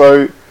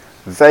 so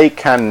they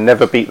can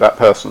never beat that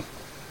person.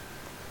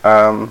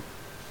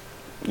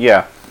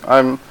 Yeah,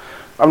 I'm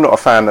not a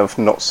fan of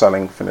not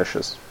selling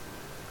finishers.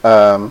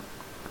 But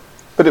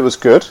it was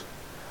good.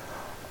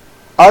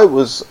 I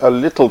was a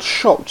little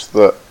shocked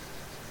that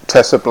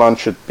Tessa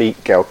Blanchard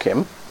beat Gail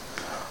Kim.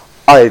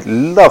 I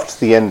loved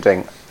the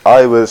ending.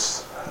 It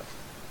was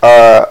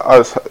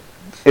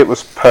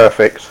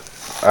perfect.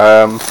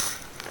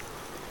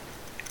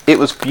 It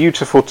was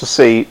beautiful to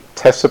see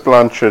Tessa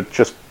Blanchard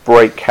just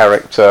break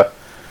character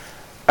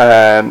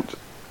and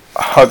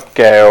hug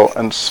Gail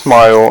and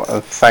smile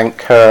and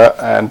thank her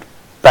and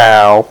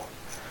bow.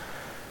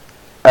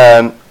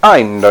 And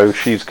I know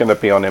she's going to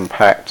be on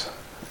Impact.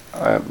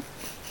 I'm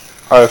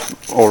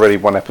already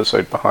one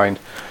episode behind,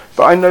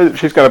 but I know that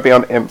she's going to be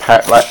on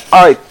Impact. Like,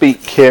 I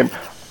beat Kim,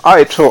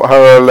 I taught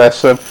her a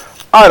lesson,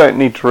 I don't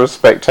need to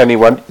respect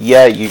anyone.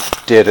 Yeah, you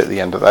did at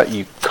the end of that.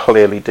 You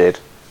clearly did.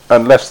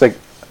 Unless they...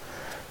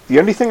 The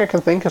only thing I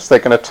can think is they're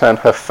going to turn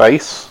her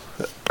face,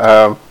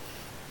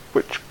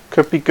 which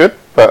could be good,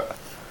 but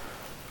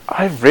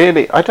I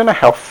don't know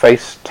how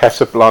face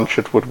Tessa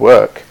Blanchard would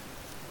work.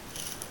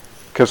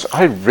 Because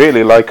I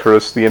really like her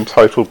as the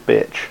entitled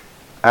bitch.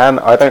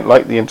 And I don't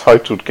like the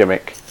entitled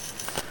gimmick.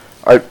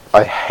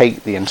 I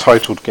hate the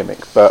entitled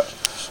gimmick, but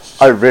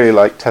I really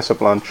like Tessa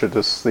Blanchard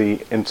as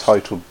the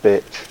entitled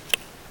bitch.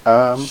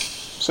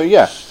 So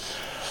yeah.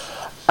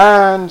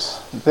 And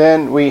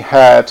then we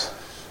had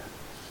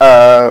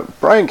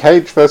Brian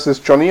Cage versus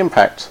Johnny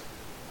Impact,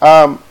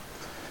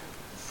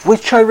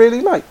 which I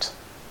really liked.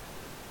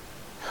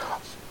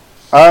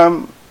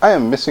 I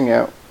am missing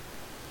out.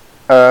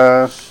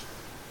 No,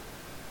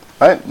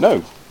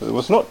 it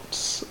was not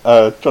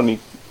Johnny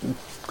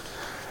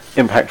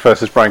Impact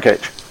versus Brian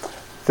Cage.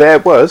 There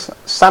was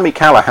Sami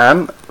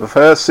Callihan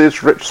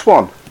versus Rich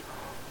Swann.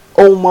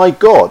 Oh my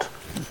god,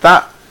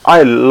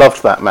 I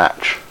loved that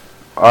match.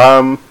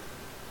 I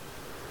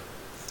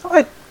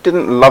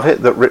didn't love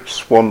it that Rich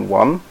Swann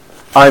won.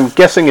 I'm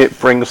guessing it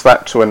brings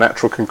that to a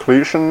natural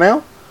conclusion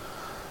now.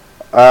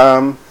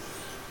 I'm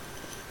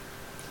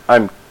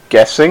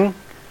guessing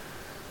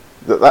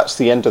that that's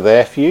the end of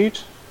their feud.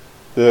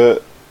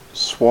 The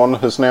Swann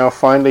has now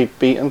finally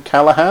beaten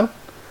Callihan.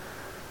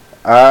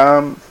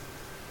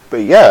 But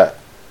yeah,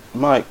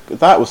 Mike,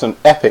 that was an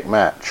epic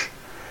match.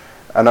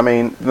 And I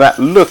mean, that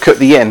look at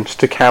the end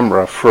to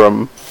camera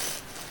from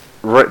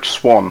Rich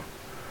Swann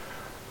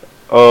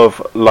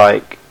of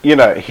like, you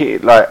know,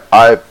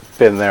 I've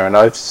been there and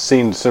I've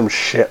seen some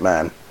shit,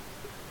 man.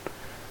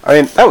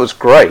 I mean, that was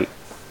great.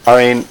 I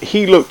mean,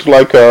 he looked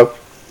like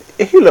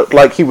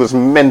he was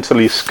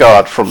mentally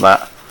scarred from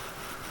that.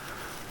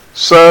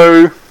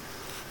 So,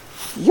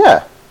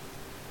 yeah,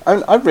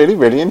 I really,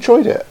 really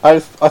enjoyed it. I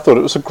thought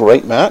it was a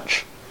great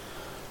match.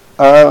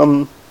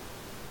 I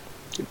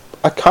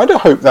kind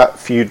of hope that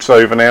feud's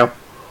over now.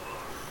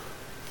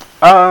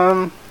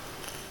 I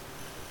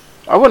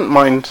wouldn't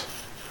mind.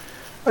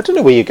 I don't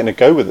know where you're going to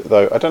go with it,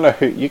 though. I don't know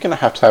who you're going to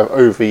have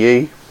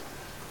OVE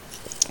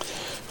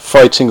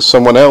fighting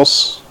someone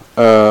else.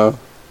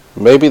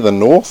 Maybe the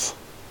North.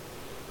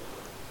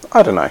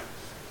 I don't know.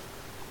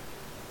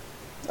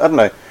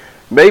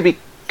 Maybe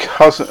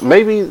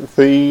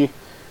the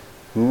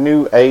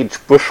New Age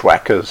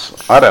Bushwhackers.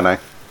 I don't know.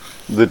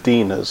 The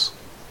Deaners.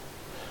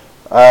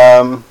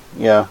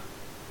 Yeah.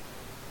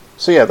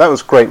 So yeah, that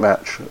was a great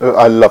match.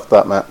 I loved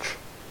that match.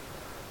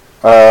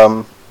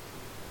 And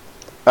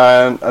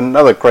the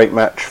other great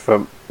match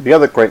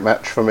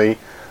for me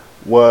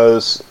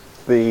was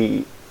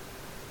the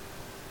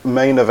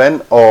main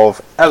event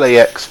of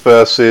LAX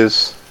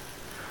versus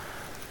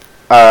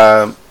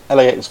the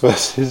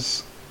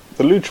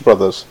Lucha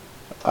Brothers.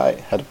 I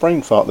had a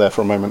brain fart there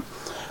for a moment.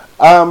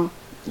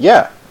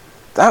 Yeah,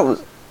 that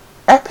was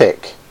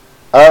epic.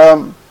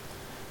 You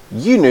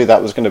knew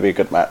that was going to be a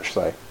good match,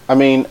 though. I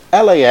mean,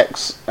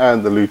 LAX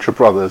and the Lucha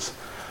Brothers,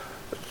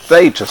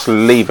 they just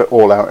leave it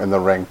all out in the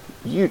ring.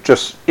 You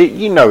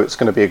know it's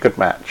going to be a good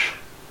match.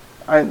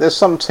 There's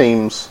some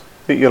teams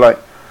that you're like,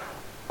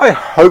 I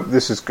hope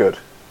this is good.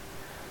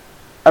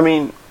 I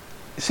mean,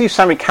 you see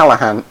Sami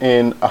Callihan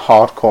in a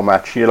hardcore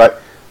match, you're like,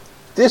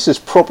 this is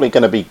probably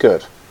going to be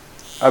good.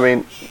 I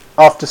mean,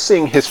 after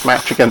seeing his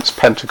match against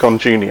Pentagon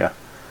Jr.,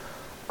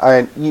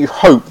 you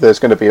hope there's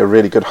going to be a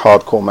really good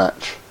hardcore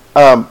match.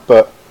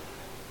 But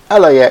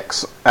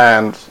LAX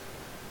and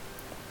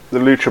the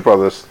Lucha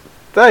Brothers,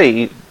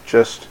 they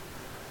just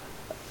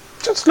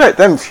let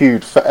them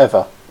feud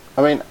forever.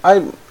 I mean,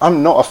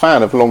 I'm not a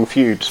fan of long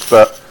feuds,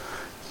 but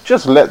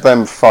just let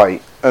them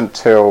fight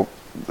until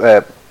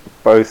they're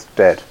both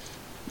dead.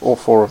 All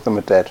four of them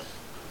are dead.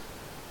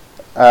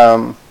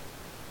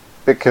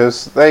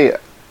 Because they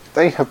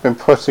have been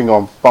putting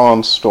on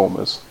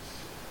barnstormers.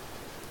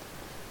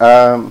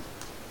 And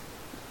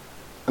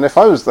if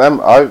I was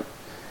them, I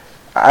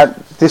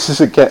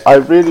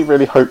really,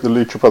 really hope the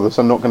Lucha Brothers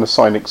are not going to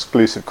sign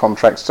exclusive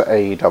contracts to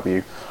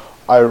AEW.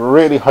 I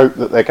really hope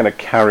that they're going to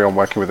carry on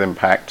working with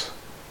Impact,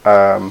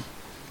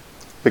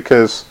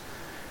 because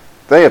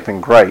they have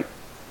been great,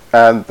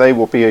 and they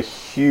will be a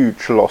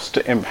huge loss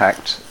to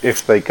Impact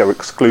if they go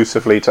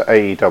exclusively to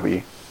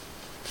AEW.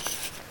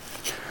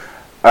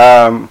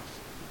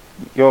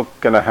 You're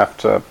going to have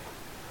to...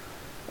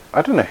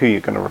 I don't know who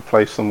you're going to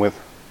replace them with.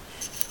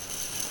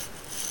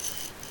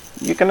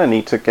 You're going to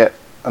need to get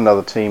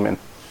another team in.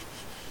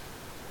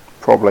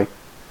 Probably.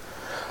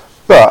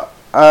 But,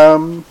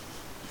 and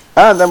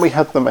then we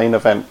had the main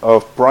event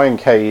of Brian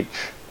Cage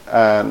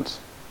and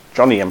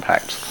Johnny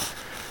Impact,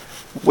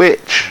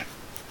 which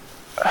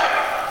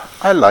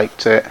I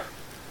liked it.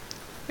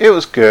 It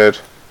was good.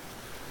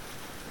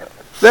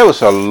 There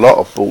was a lot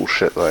of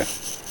bullshit though.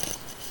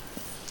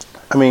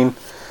 I mean,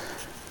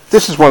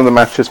 this is one of the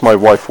matches my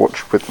wife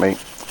watched with me,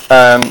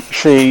 and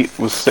she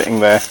was sitting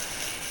there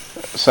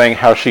saying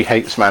how she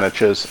hates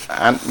managers,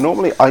 and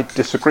normally I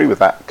disagree with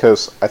that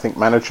because I think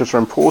managers are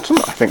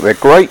important. I think they're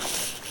great.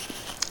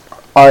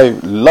 I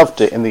loved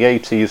it in the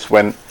 80s,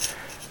 when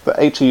the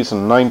 80s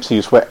and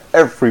 90s, where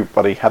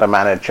everybody had a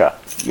manager.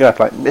 You had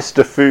like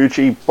Mr.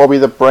 Fuji, Bobby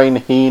the Brain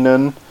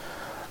Heenan,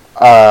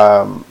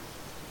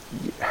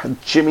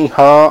 Jimmy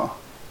Hart,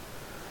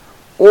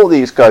 all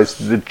these guys,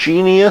 the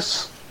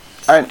Genius,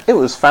 and it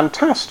was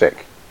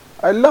fantastic.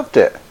 I loved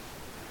it.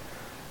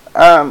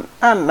 And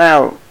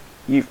now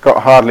you've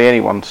got hardly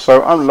anyone,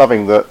 so I'm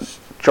loving that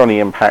Johnny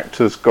Impact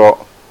has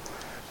got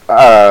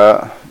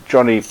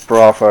Johnny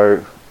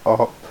Bravo.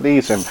 Oh,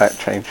 please Impact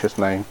change his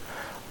name.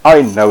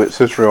 I know it's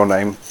his real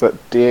name,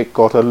 but dear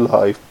God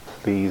alive,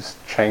 please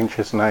change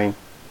his name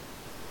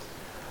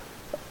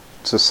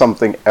to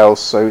something else,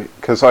 so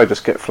because I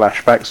just get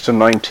flashbacks to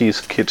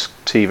 90s kids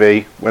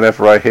TV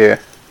whenever I hear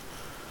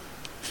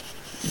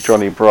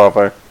Johnny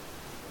Bravo.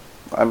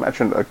 I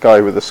imagine a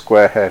guy with a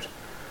square head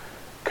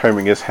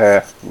combing his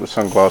hair with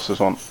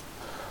sunglasses on.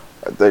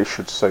 They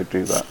should so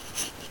do that.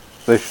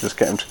 They should just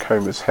get him to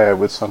comb his hair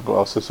with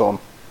sunglasses on.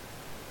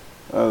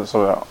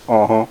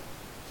 That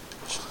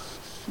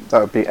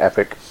would be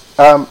epic.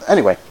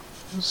 Anyway,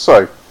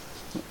 so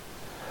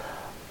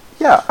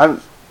yeah,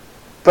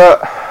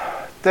 but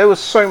there was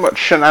so much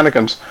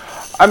shenanigans.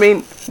 I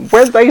mean,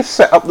 when they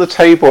set up the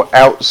table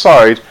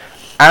outside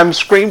and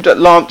screamed at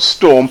Lance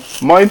Storm,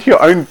 "Mind your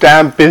own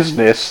damn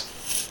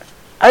business,"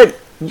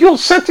 you're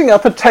setting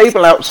up a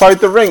table outside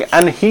the ring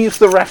and he's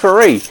the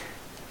referee.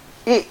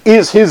 It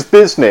is his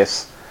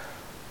business.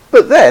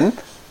 But then,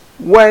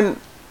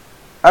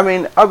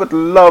 I would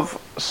love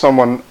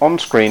someone on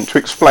screen to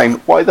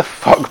explain why the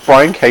fuck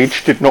Brian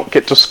Cage did not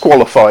get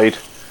disqualified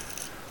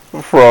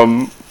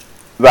from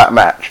that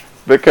match.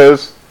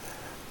 Because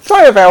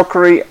Taya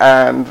Valkyrie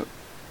and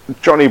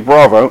Johnny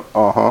Bravo,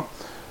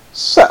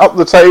 set up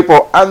the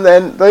table, and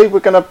then they were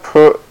going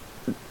to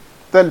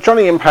then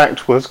Johnny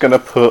Impact was going to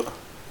put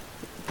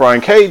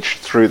Brian Cage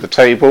through the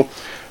table,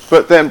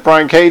 but then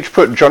Brian Cage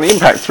put Johnny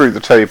Impact through the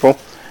table,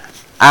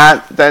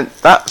 and then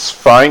that's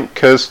fine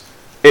because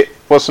it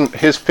wasn't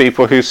his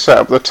people who set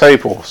up the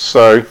table,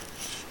 so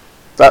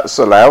that's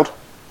allowed.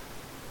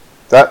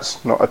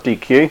 That's not a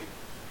DQ.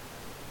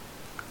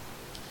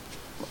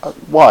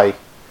 Why?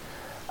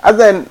 And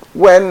then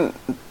when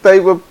they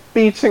were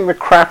beating the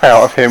crap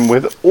out of him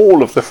with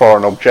all of the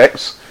foreign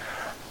objects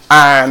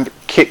and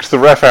kicked the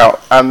ref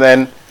out, and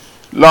then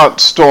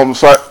Lance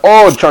Storm's like,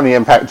 "Oh, Johnny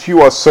Impact,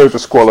 you are so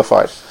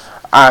disqualified."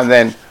 And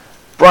then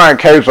Brian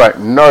Cage's like,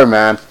 "No,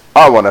 man,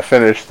 I want to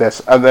finish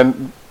this." And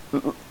then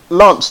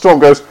Lance Storm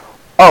goes,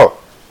 "Oh,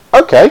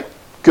 okay,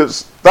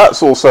 because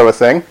that's also a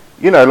thing.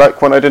 You know,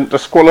 like when I didn't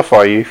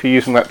disqualify you for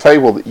using that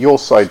table that your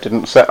side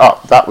didn't set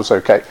up, that was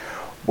okay.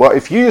 Well,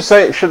 if you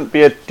say it shouldn't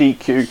be a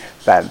DQ,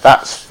 then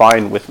that's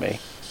fine with me.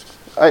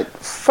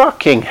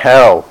 Fucking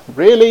hell.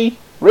 Really?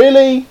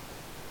 Really?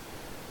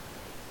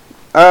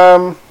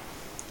 So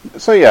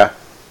yeah.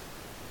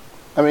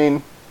 I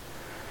mean,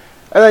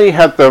 and then you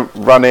had the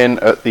run-in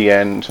at the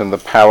end and the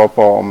power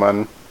bomb,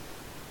 and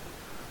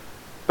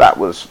that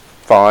was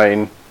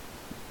fine.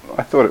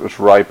 I thought it was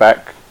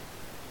Ryback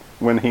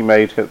when he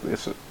made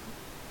his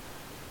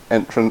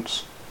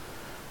entrance.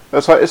 I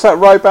was like, is that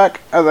Ryback?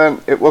 And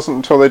then it wasn't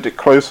until they did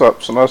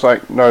close-ups, and I was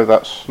like, no,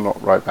 that's not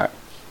Ryback.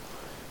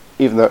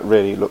 Even though it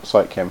really looks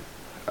like him.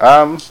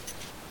 But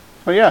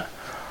yeah.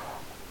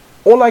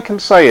 All I can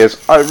say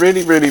is, I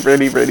really, really,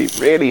 really, really,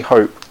 really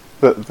hope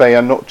that they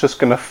are not just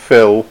going to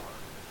fill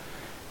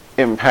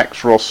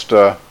Impact's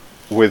roster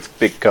with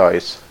big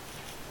guys.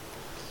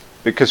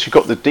 Because you've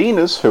got the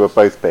Deaners, who are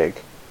both big.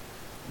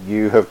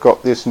 You have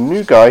got this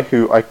new guy,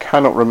 who I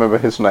cannot remember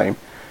his name.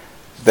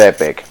 They're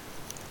big.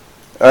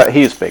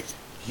 He is big.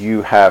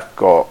 You have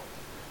got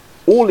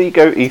All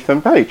Ego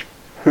Ethan Page,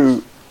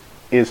 who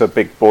is a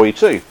big boy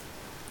too.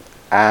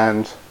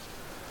 And,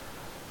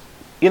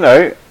 you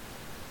know,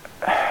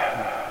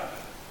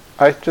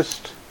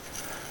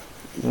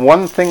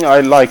 one thing I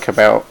like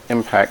about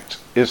Impact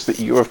is that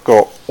you have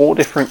got all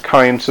different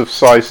kinds of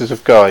sizes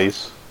of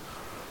guys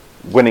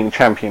winning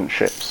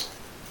championships.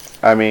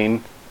 I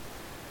mean,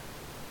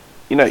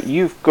 you know,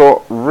 you've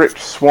got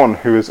Rich Swann,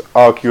 who is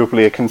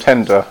arguably a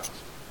contender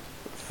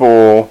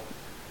for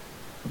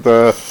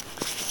the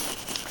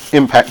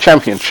Impact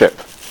Championship.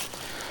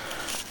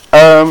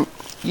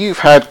 You've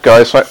had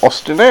guys like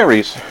Austin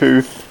Aries,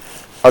 who,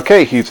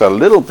 okay, he's a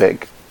little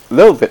bit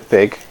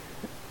big.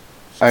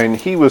 I mean,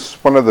 he was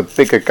one of the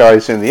bigger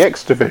guys in the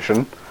X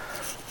division,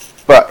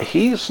 but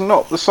he's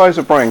not the size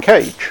of Brian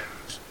Cage.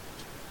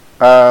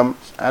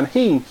 And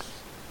he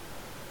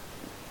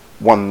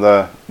won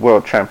the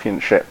World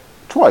Championship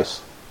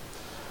twice.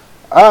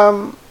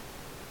 So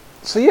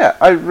yeah,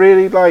 I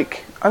really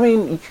like... I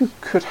mean, you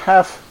could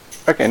have...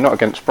 Okay, not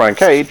against Brian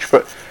Cage,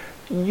 but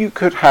you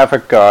could have a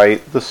guy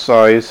the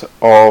size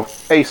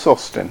of Ace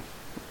Austin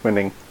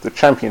winning the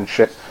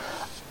championship,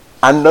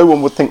 and no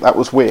one would think that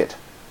was weird.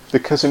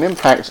 Because in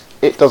Impact,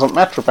 it doesn't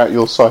matter about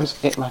your size,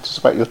 it matters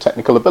about your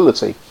technical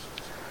ability.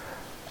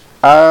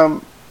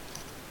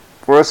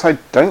 Whereas I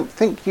don't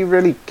think you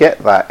really get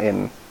that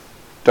in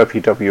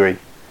WWE.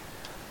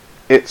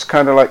 It's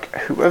kind of like,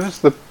 whoever's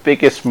the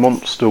biggest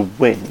monster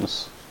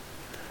wins.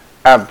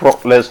 And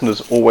Brock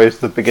Lesnar's always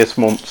the biggest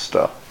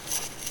monster.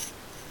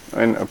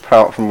 I mean,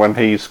 apart from when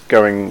he's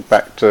going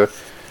back to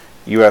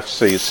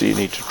UFC, so you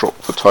need to drop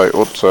the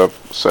title to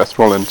Seth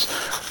Rollins.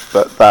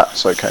 But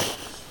that's okay.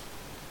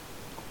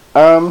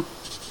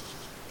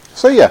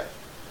 So yeah,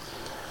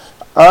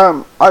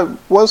 I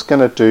was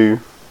going to do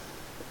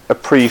a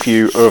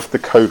preview of the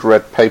Code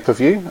Red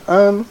pay-per-view.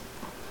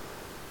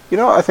 You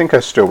know what, I think I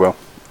still will.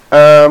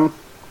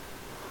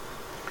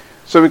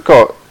 So we've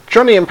got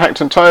Johnny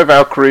Impact and Taya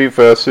Valkyrie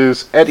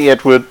versus Eddie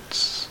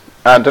Edwards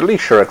and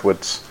Alicia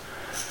Edwards,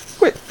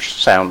 which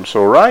sounds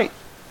alright.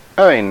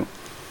 I mean,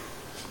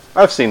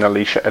 I've seen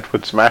Alicia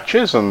Edwards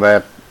matches and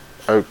they're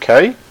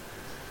okay.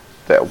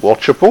 They're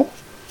watchable.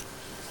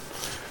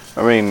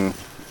 I mean,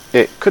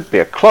 it could be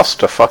a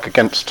clusterfuck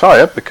against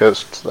Taya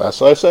because,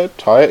 as I said,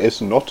 Taya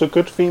is not a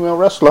good female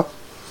wrestler.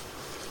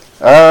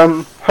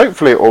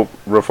 Hopefully it will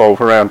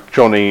revolve around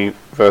Johnny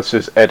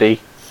versus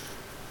Eddie.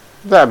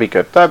 That'd be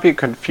good. That'd be a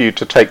good feud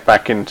to take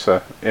back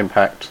into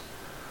Impact.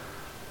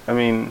 I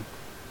mean,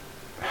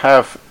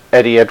 have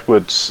Eddie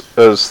Edwards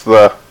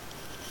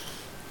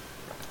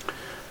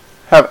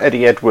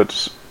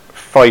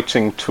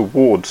fighting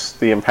towards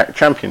the Impact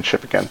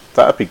Championship again.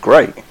 That'd be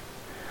great.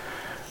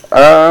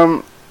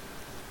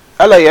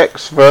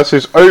 LAX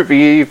versus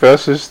OVE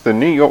versus the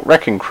New York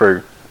Wrecking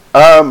Crew.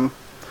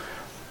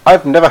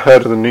 I've never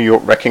heard of the New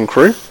York Wrecking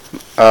Crew.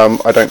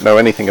 I don't know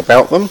anything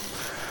about them.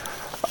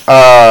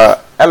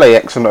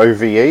 LAX and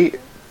OVE,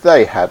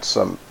 they had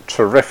some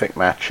terrific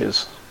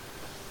matches.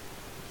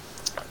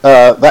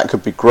 That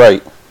could be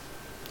great.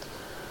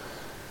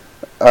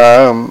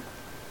 Yeah.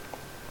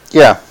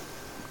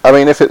 I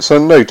mean, if it's a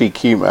no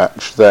DQ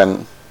match,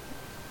 then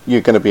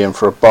you're going to be in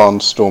for a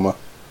barnstormer.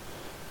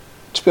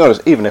 To be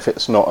honest, even if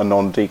it's not a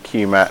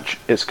non-DQ match,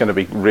 it's going to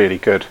be really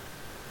good.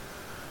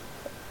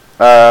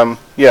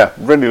 Yeah,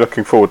 really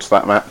looking forward to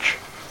that match.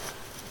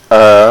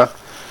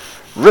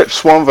 Rich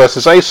Swann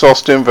versus Ace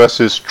Austin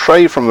versus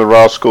Trey from the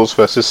Rascals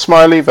versus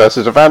Smiley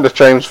versus Evander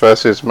James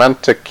versus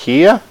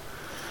Mantequilla.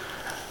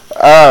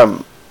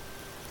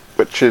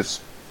 Which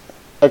is...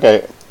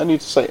 Okay, I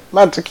need to say,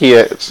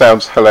 Mantequilla, it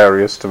sounds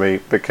hilarious to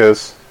me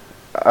because...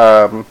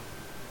 for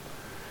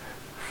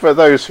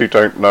those who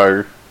don't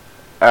know,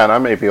 and I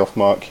may be off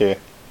mark here,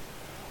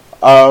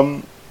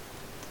 but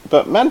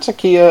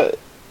Mantequilla,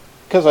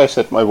 because I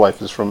said my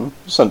wife is from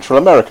Central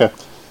America,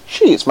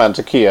 she eats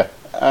Mantequilla.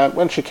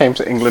 When she came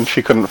to England,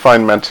 she couldn't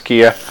find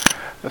Mantequilla,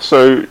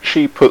 so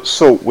she put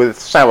salt with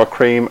sour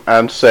cream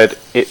and said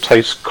it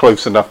tastes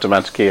close enough to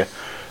Mantequilla.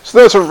 So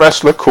there's a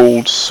wrestler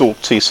called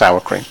Salty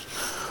Sour Cream.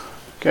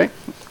 Okay,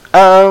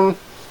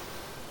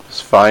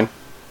 it's fine.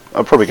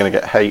 I'm probably going to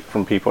get hate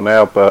from people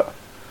now, but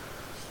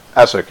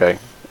that's okay.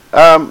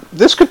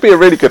 This could be a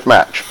really good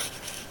match.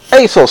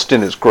 Ace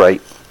Austin is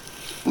great.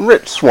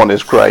 Rich Swann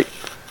is great.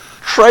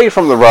 Trey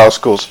from the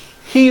Rascals,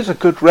 he's a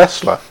good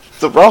wrestler.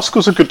 The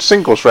Rascals are good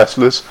singles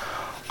wrestlers.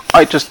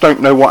 I just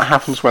don't know what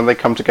happens when they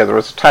come together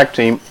as a tag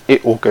team.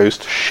 It all goes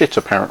to shit,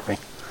 apparently.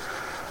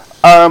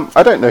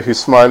 I don't know who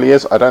Smiley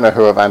is, I don't know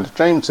who Evander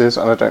James is,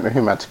 and I don't know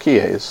who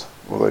Matakia is,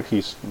 although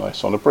he's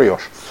nice on a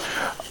brioche.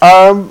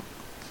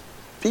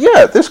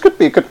 Yeah, this could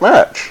be a good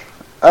match.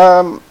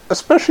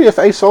 Especially if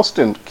Ace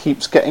Austin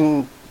keeps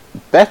getting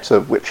better,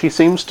 which he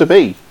seems to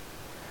be.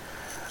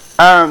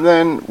 And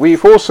then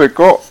we've also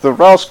got the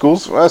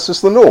Rascals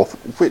versus the North,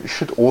 which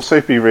should also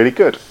be really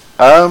good.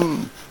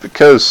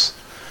 Because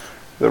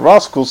the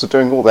Rascals are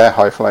doing all their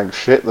high-flying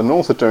shit, the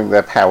North are doing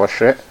their power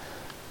shit.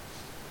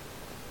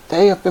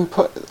 They have been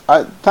put...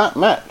 that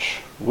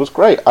match was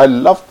great. I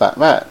loved that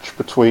match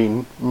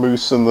between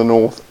Moose and the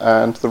North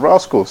and the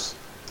Rascals.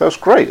 That was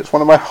great. It's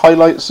one of my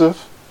highlights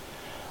of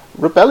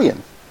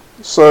Rebellion.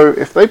 So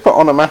if they put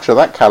on a match of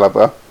that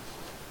caliber,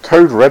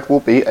 Code Red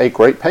will be a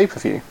great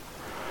pay-per-view.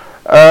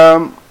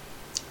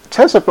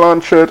 Tessa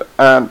Blanchard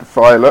and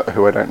Violet,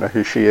 who I don't know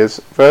who she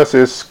is,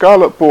 versus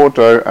Scarlett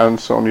Bordeaux and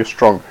Sonia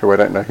Strong, who I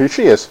don't know who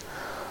she is.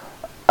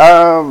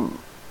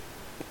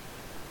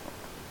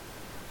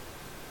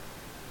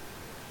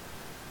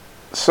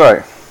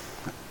 So,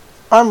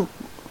 I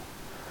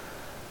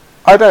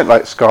don't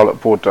like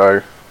Scarlett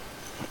Bordeaux.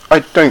 I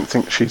don't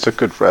think she's a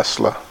good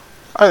wrestler.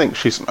 I think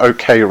she's an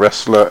okay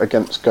wrestler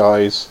against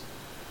guys.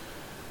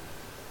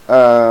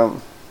 Yeah.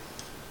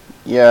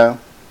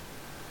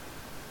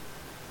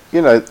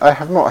 You know, I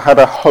have not had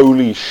a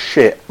holy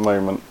shit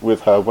moment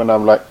with her when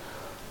I'm like,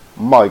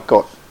 my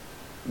god.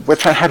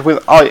 Which I had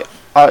with... I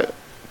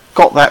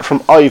got that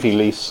from Ivy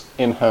Lease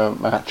in her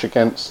match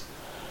against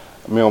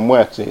Mil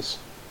Muertes.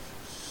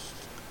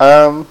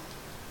 So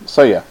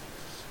yeah.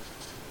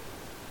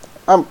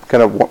 I'm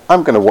gonna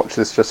watch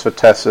this just for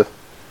Tessa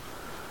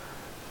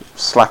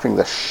slapping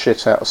the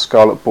shit out of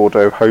Scarlett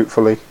Bordeaux,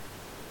 hopefully.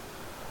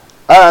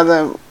 And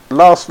then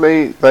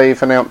lastly,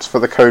 they've announced for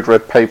the Code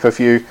Red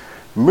pay-per-view,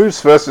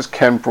 Moose versus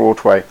Ken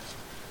Broadway.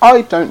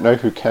 I don't know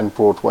who Ken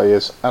Broadway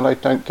is, and I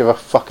don't give a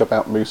fuck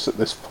about Moose at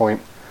this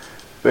point,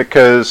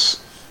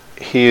 because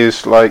he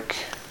is like...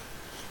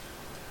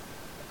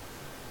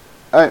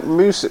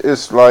 Moose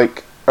is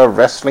like a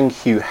wrestling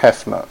Hugh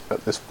Hefner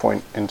at this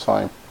point in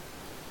time.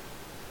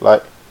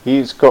 Like,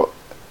 he's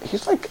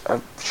like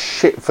a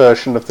shit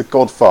version of the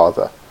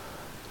Godfather.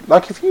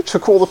 Like, if you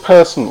took all the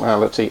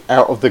personality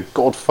out of the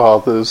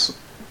Godfather's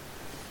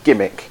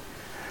gimmick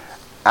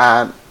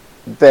and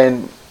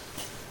then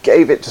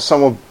gave it to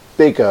someone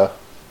bigger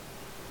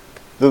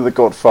than the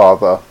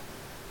Godfather,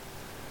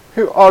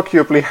 who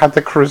arguably had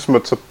the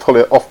charisma to pull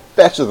it off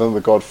better than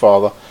the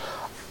Godfather,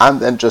 and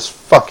then just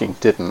fucking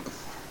didn't.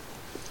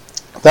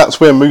 That's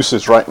where Moose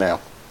is right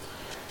now.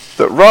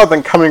 That rather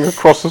than coming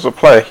across as a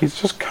player, he's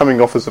just coming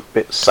off as a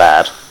bit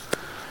sad.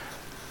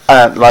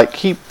 And, like,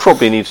 he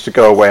probably needs to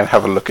go away and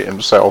have a look at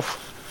himself.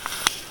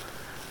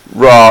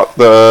 You are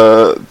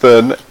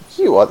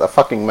the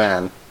fucking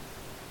man.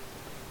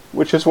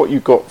 Which is what you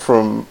got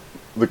from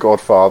The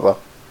Godfather.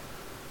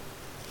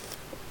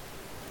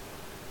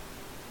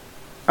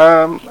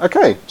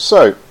 Okay,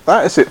 so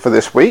that is it for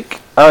this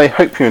week. I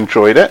hope you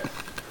enjoyed it.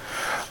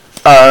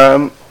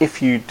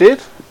 If you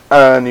did,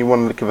 and you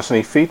wanted to give us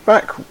any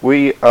feedback,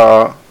 we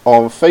are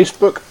on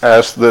Facebook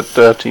as The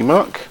Dirty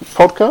Mark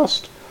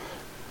Podcast.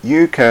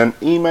 You can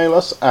email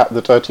us at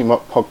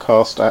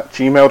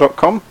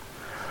thedirtymarkpodcast@gmail.com.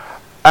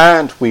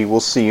 And we will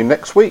see you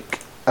next week.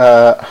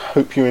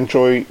 Hope you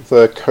enjoy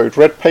the Code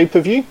Red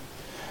pay-per-view.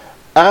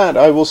 And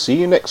I will see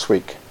you next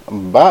week.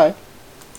 Bye.